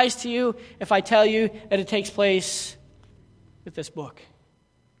surprise to you if I tell you that it takes place with this book?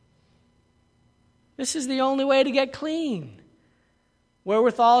 This is the only way to get clean.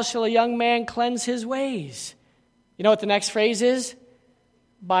 Wherewithal shall a young man cleanse his ways? You know what the next phrase is?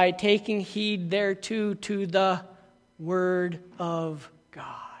 By taking heed thereto to the word of God.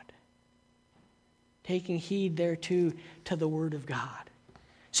 Taking heed thereto to the word of God.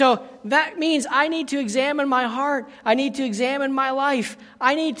 So that means I need to examine my heart. I need to examine my life.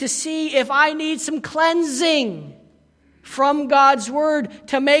 I need to see if I need some cleansing from God's Word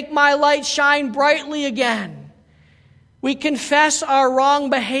to make my light shine brightly again. We confess our wrong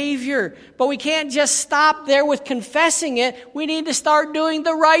behavior, but we can't just stop there with confessing it. We need to start doing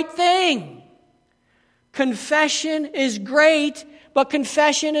the right thing. Confession is great, but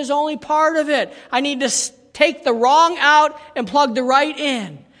confession is only part of it. I need to take the wrong out and plug the right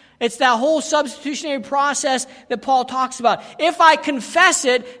in. It's that whole substitutionary process that Paul talks about. If I confess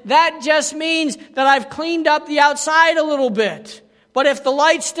it, that just means that I've cleaned up the outside a little bit. But if the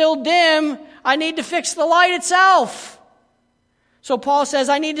light's still dim, I need to fix the light itself. So Paul says,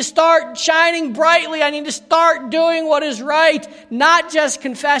 I need to start shining brightly. I need to start doing what is right. Not just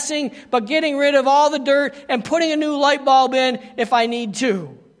confessing, but getting rid of all the dirt and putting a new light bulb in if I need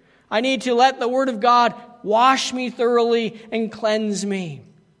to. I need to let the Word of God wash me thoroughly and cleanse me.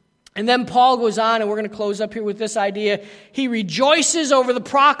 And then Paul goes on, and we're going to close up here with this idea. He rejoices over the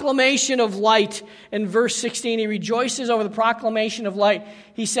proclamation of light. In verse 16, he rejoices over the proclamation of light.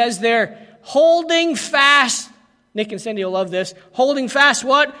 He says there, holding fast, Nick and Cindy will love this, holding fast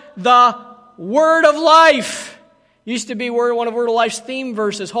what? The word of life. Used to be one of Word of Life's theme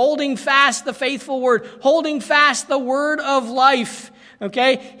verses. Holding fast the faithful word. Holding fast the word of life.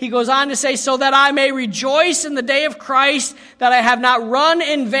 Okay, he goes on to say, so that I may rejoice in the day of Christ, that I have not run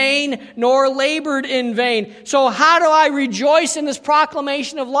in vain, nor labored in vain. So how do I rejoice in this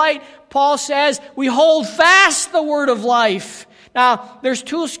proclamation of light? Paul says, we hold fast the word of life. Now, there's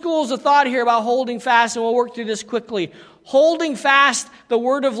two schools of thought here about holding fast, and we'll work through this quickly. Holding fast the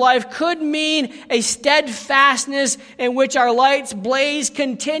word of life could mean a steadfastness in which our lights blaze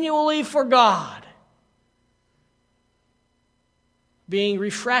continually for God. Being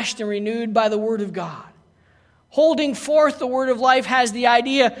refreshed and renewed by the Word of God. Holding forth the Word of life has the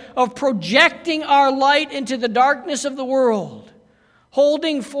idea of projecting our light into the darkness of the world.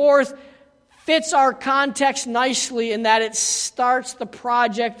 Holding forth fits our context nicely in that it starts the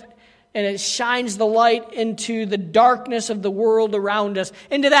project and it shines the light into the darkness of the world around us,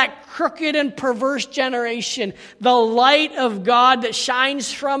 into that crooked and perverse generation. The light of God that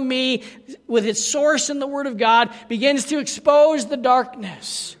shines from me with its source in the Word of God begins to expose the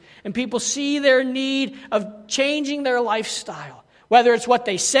darkness. And people see their need of changing their lifestyle, whether it's what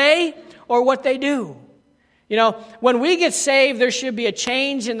they say or what they do. You know, when we get saved, there should be a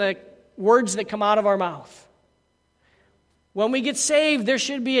change in the words that come out of our mouth. When we get saved, there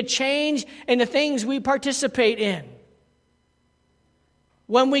should be a change in the things we participate in.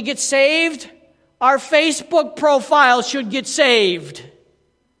 When we get saved, our Facebook profile should get saved.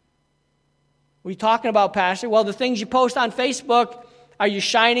 What are you talking about, Pastor? Well, the things you post on Facebook, are you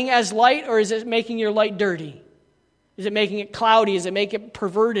shining as light, or is it making your light dirty? Is it making it cloudy? Is it making it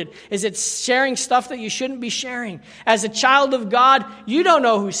perverted? Is it sharing stuff that you shouldn't be sharing? As a child of God, you don't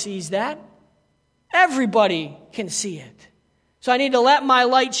know who sees that. Everybody can see it. So I need to let my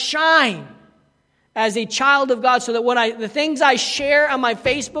light shine as a child of God so that the things I share on my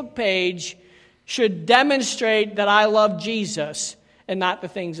Facebook page should demonstrate that I love Jesus and not the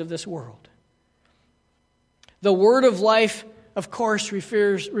things of this world. The word of life, of course,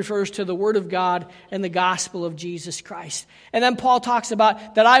 refers to the Word of God and the gospel of Jesus Christ. And then Paul talks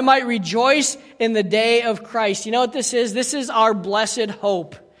about that I might rejoice in the day of Christ. You know what this is? This is our blessed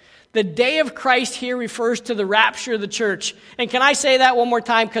hope. The day of Christ here refers to the rapture of the church. And can I say that one more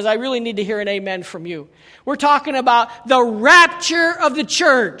time? Because I really need to hear an amen from you. We're talking about the rapture of the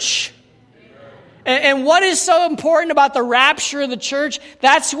church. And what is so important about the rapture of the church?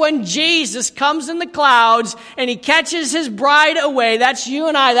 That's when Jesus comes in the clouds and he catches his bride away. That's you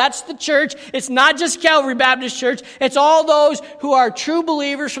and I. That's the church. It's not just Calvary Baptist Church. It's all those who are true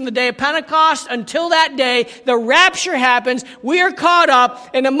believers from the day of Pentecost until that day. The rapture happens. We are caught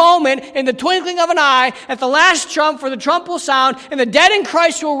up in a moment, in the twinkling of an eye, at the last trump, for the trump will sound, and the dead in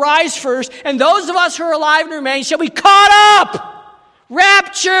Christ will rise first, and those of us who are alive and remain shall be caught up,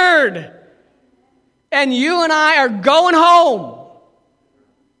 raptured. And you and I are going home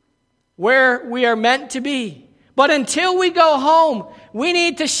where we are meant to be. But until we go home, we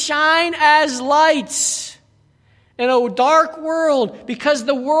need to shine as lights in a dark world because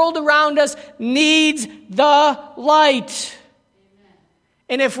the world around us needs the light.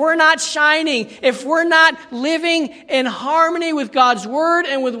 And if we're not shining, if we're not living in harmony with God's Word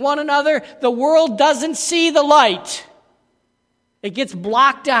and with one another, the world doesn't see the light. It gets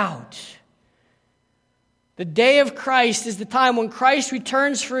blocked out. The day of Christ is the time when Christ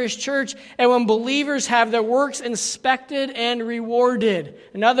returns for his church and when believers have their works inspected and rewarded.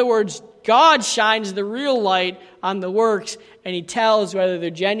 In other words, God shines the real light on the works, and he tells whether they're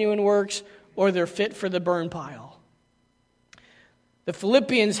genuine works or they're fit for the burn pile. The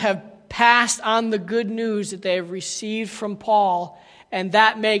Philippians have passed on the good news that they have received from Paul, and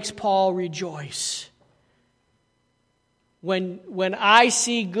that makes Paul rejoice. When I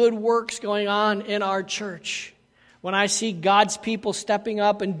see good works going on in our church, when I see God's people stepping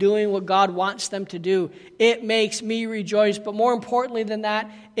up and doing what God wants them to do, it makes me rejoice. But more importantly than that,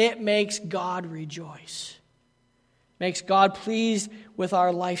 it makes God rejoice. It makes God pleased with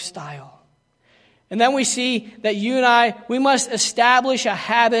our lifestyle. And then we see that you and I, we must establish a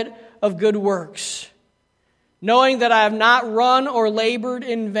habit of good works, knowing that I have not run or labored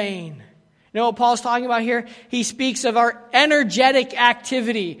in vain. You know what Paul's talking about here? He speaks of our energetic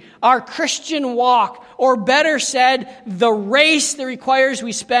activity, our Christian walk, or better said, the race that requires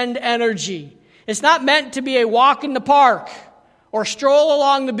we spend energy. It's not meant to be a walk in the park or stroll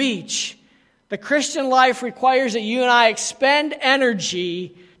along the beach. The Christian life requires that you and I expend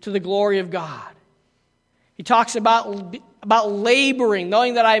energy to the glory of God. He talks about laboring,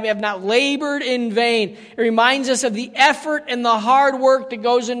 knowing that I have not labored in vain. It reminds us of the effort and the hard work that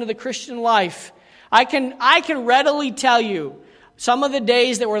goes into the Christian life. I can readily tell you some of the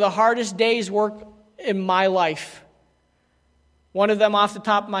days that were the hardest days work in my life. One of them off the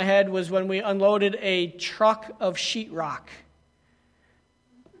top of my head was when we unloaded a truck of sheetrock.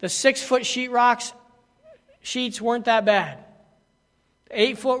 The 6-foot sheets weren't that bad. The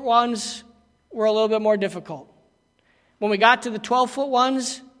 8-foot ones were a little bit more difficult. When we got to the 12-foot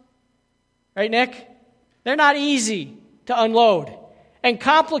ones, right, Nick? They're not easy to unload. And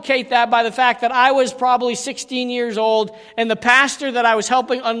complicate that by the fact that I was probably 16 years old, and the pastor that I was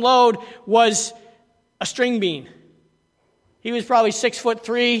helping unload was a string bean. He was probably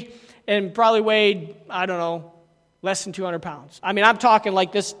 6'3" and probably weighed, I don't know, less than 200 pounds. I mean, I'm talking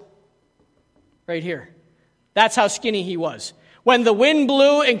like this right here. That's how skinny he was. When the wind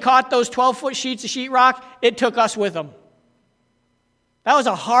blew and caught those 12-foot sheets of sheetrock, it took us with them. That was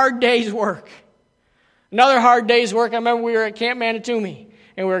a hard day's work. Another hard day's work, I remember we were at Camp Manitoumi,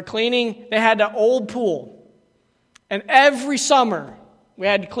 and we were cleaning. They had an old pool. And every summer, we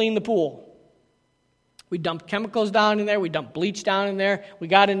had to clean the pool. We dumped chemicals down in there. We dumped bleach down in there. We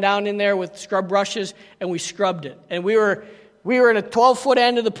got down in there with scrub brushes, and we scrubbed it. And we were in a 12-foot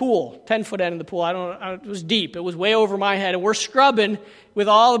end of the pool, 10-foot end of the pool. It was deep. It was way over my head. And we're scrubbing with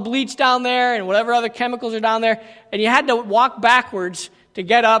all the bleach down there and whatever other chemicals are down there. And you had to walk backwards to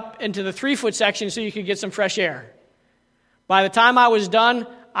get up into the 3-foot section so you could get some fresh air. By the time I was done,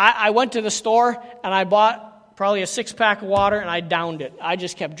 I went to the store and I bought probably a 6-pack of water and I downed it. I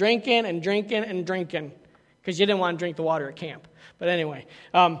just kept drinking and drinking and drinking because you didn't want to drink the water at camp. But anyway,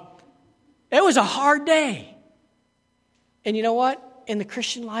 it was a hard day. And you know what? In the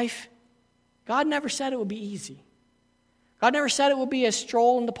Christian life, God never said it would be easy. God never said it would be a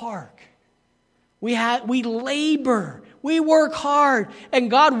stroll in the park. We labor. We work hard. And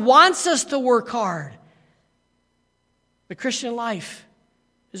God wants us to work hard. The Christian life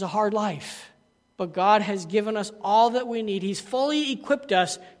is a hard life. But God has given us all that we need. He's fully equipped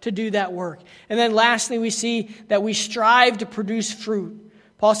us to do that work. And then lastly, we see that we strive to produce fruit.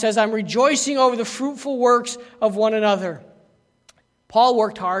 Paul says, I'm rejoicing over the fruitful works of one another. Paul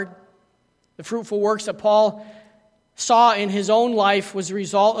worked hard. The fruitful works that Paul saw in his own life was the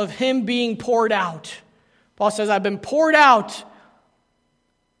result of him being poured out. Paul says, I've been poured out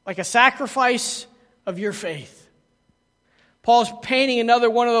like a sacrifice of your faith. Paul's painting another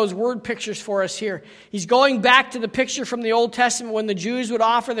one of those word pictures for us here. He's going back to the picture from the Old Testament when the Jews would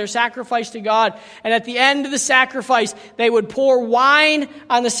offer their sacrifice to God. And at the end of the sacrifice, they would pour wine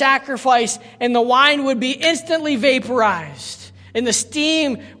on the sacrifice, and the wine would be instantly vaporized. And the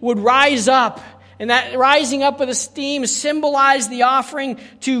steam would rise up. And that rising up of the steam symbolized the offering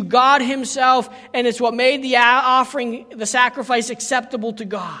to God himself. And it's what made the offering, the sacrifice, acceptable to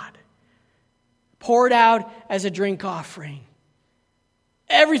God. Poured out as a drink offering.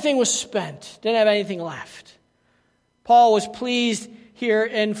 Everything was spent. Didn't have anything left. Paul was pleased here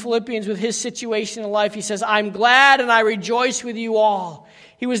in Philippians with his situation in life. He says, I'm glad and I rejoice with you all.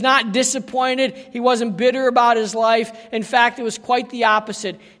 He was not disappointed. He wasn't bitter about his life. In fact, it was quite the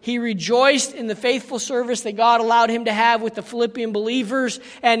opposite. He rejoiced in the faithful service that God allowed him to have with the Philippian believers.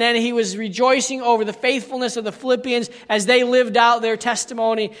 And then he was rejoicing over the faithfulness of the Philippians as they lived out their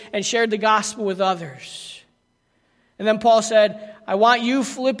testimony and shared the gospel with others. And then Paul said, I want you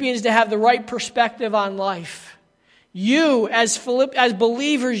Philippians to have the right perspective on life. You, as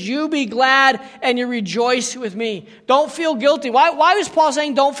believers, you be glad and you rejoice with me. Don't feel guilty. Why was Paul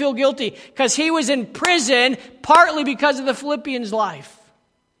saying don't feel guilty? Because he was in prison partly because of the Philippians' life.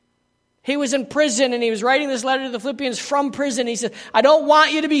 He was in prison, and he was writing this letter to the Philippians from prison. He said, I don't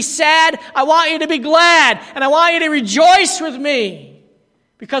want you to be sad. I want you to be glad, and I want you to rejoice with me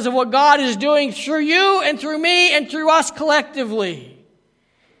because of what God is doing through you and through me and through us collectively.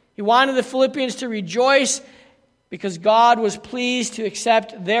 He wanted the Philippians to rejoice because God was pleased to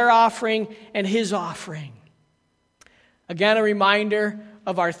accept their offering and his offering. Again, a reminder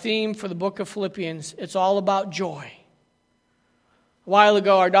of our theme for the book of Philippians. It's all about joy. A while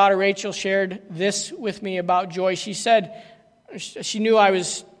ago, our daughter Rachel shared this with me about joy. She said, she knew I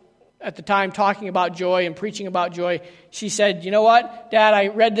was at the time talking about joy and preaching about joy. She said, you know what, Dad, I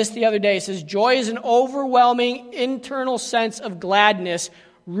read this the other day. It says, joy is an overwhelming internal sense of gladness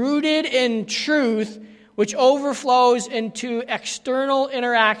rooted in truth, which overflows into external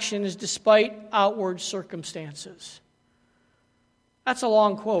interactions despite outward circumstances. That's a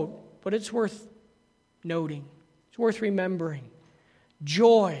long quote, but it's worth noting. It's worth remembering.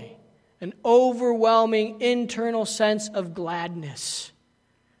 Joy, an overwhelming internal sense of gladness,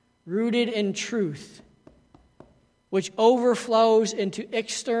 rooted in truth, which overflows into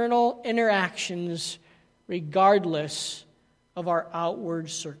external interactions regardless of our outward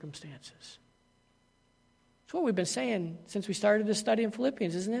circumstances. It's what we've been saying since we started this study in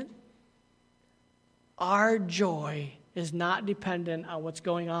Philippians, isn't it? Our joy is not dependent on what's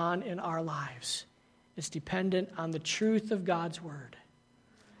going on in our lives. It's dependent on the truth of God's word.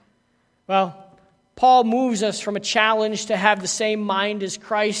 Well, Paul moves us from a challenge to have the same mind as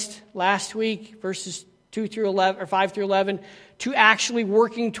Christ last week, verses 2 through 11 or 5 through 11, to actually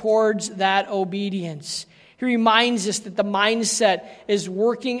working towards that obedience. He reminds us that the mindset is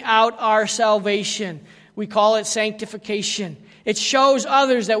working out our salvation. We call it sanctification. It shows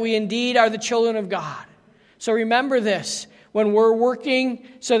others that we indeed are the children of God. So remember this. When we're working,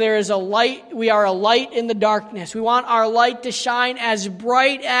 so there is a light, we are a light in the darkness. We want our light to shine as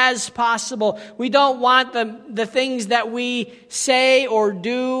bright as possible. We don't want the things that we say or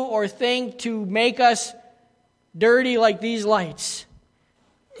do or think to make us dirty like these lights.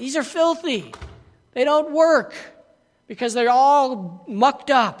 These are filthy. They don't work because they're all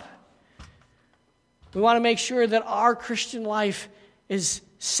mucked up. We want to make sure that our Christian life is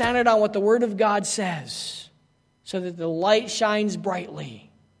centered on what the Word of God says, so that the light shines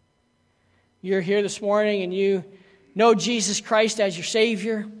brightly. You're here this morning and you know Jesus Christ as your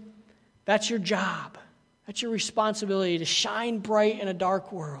Savior. That's your job. That's your responsibility, to shine bright in a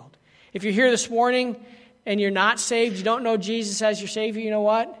dark world. If you're here this morning and you're not saved, you don't know Jesus as your Savior, you know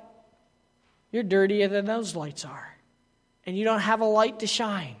what? You're dirtier than those lights are. And you don't have a light to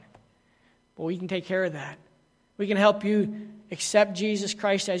shine. But we can take care of that. We can help you accept Jesus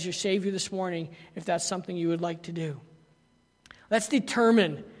Christ as your Savior this morning if that's something you would like to do. Let's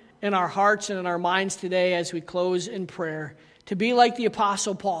determine in our hearts and in our minds today as we close in prayer to be like the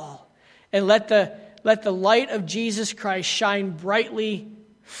Apostle Paul and let the light of Jesus Christ shine brightly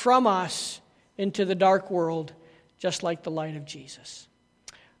from us into the dark world, just like the light of Jesus.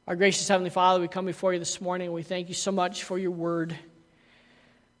 Our gracious Heavenly Father, we come before you this morning and we thank you so much for your word.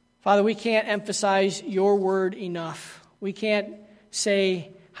 Father, we can't emphasize your word enough. We can't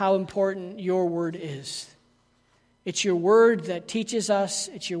say how important your word is. It's your word that teaches us.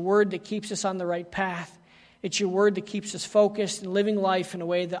 It's your word that keeps us on the right path. It's your word that keeps us focused and living life in a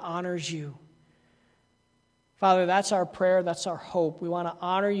way that honors you. Father, that's our prayer. That's our hope. We want to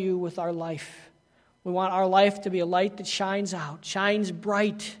honor you with our life. We want our life to be a light that shines out, shines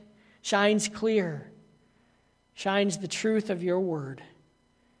bright, shines clear, shines the truth of your word.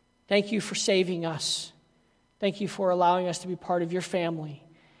 Thank you for saving us. Thank you for allowing us to be part of your family.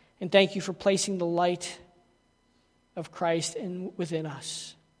 And thank you for placing the light of Christ within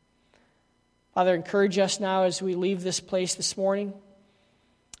us. Father, encourage us now as we leave this place this morning.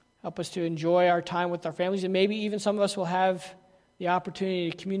 Help us to enjoy our time with our families. And maybe even some of us will have the opportunity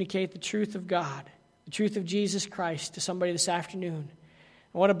to communicate the truth of God, the truth of Jesus Christ to somebody this afternoon.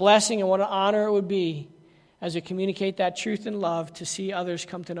 And what a blessing and what an honor it would be as we communicate that truth and love to see others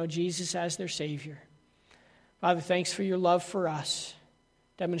come to know Jesus as their Savior. Father, thanks for your love for us,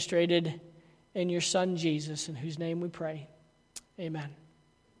 demonstrated in your Son, Jesus, in whose name we pray. Amen.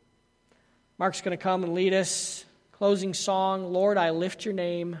 Mark's going to come and lead us. Closing song, Lord, I lift your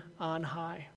name on high.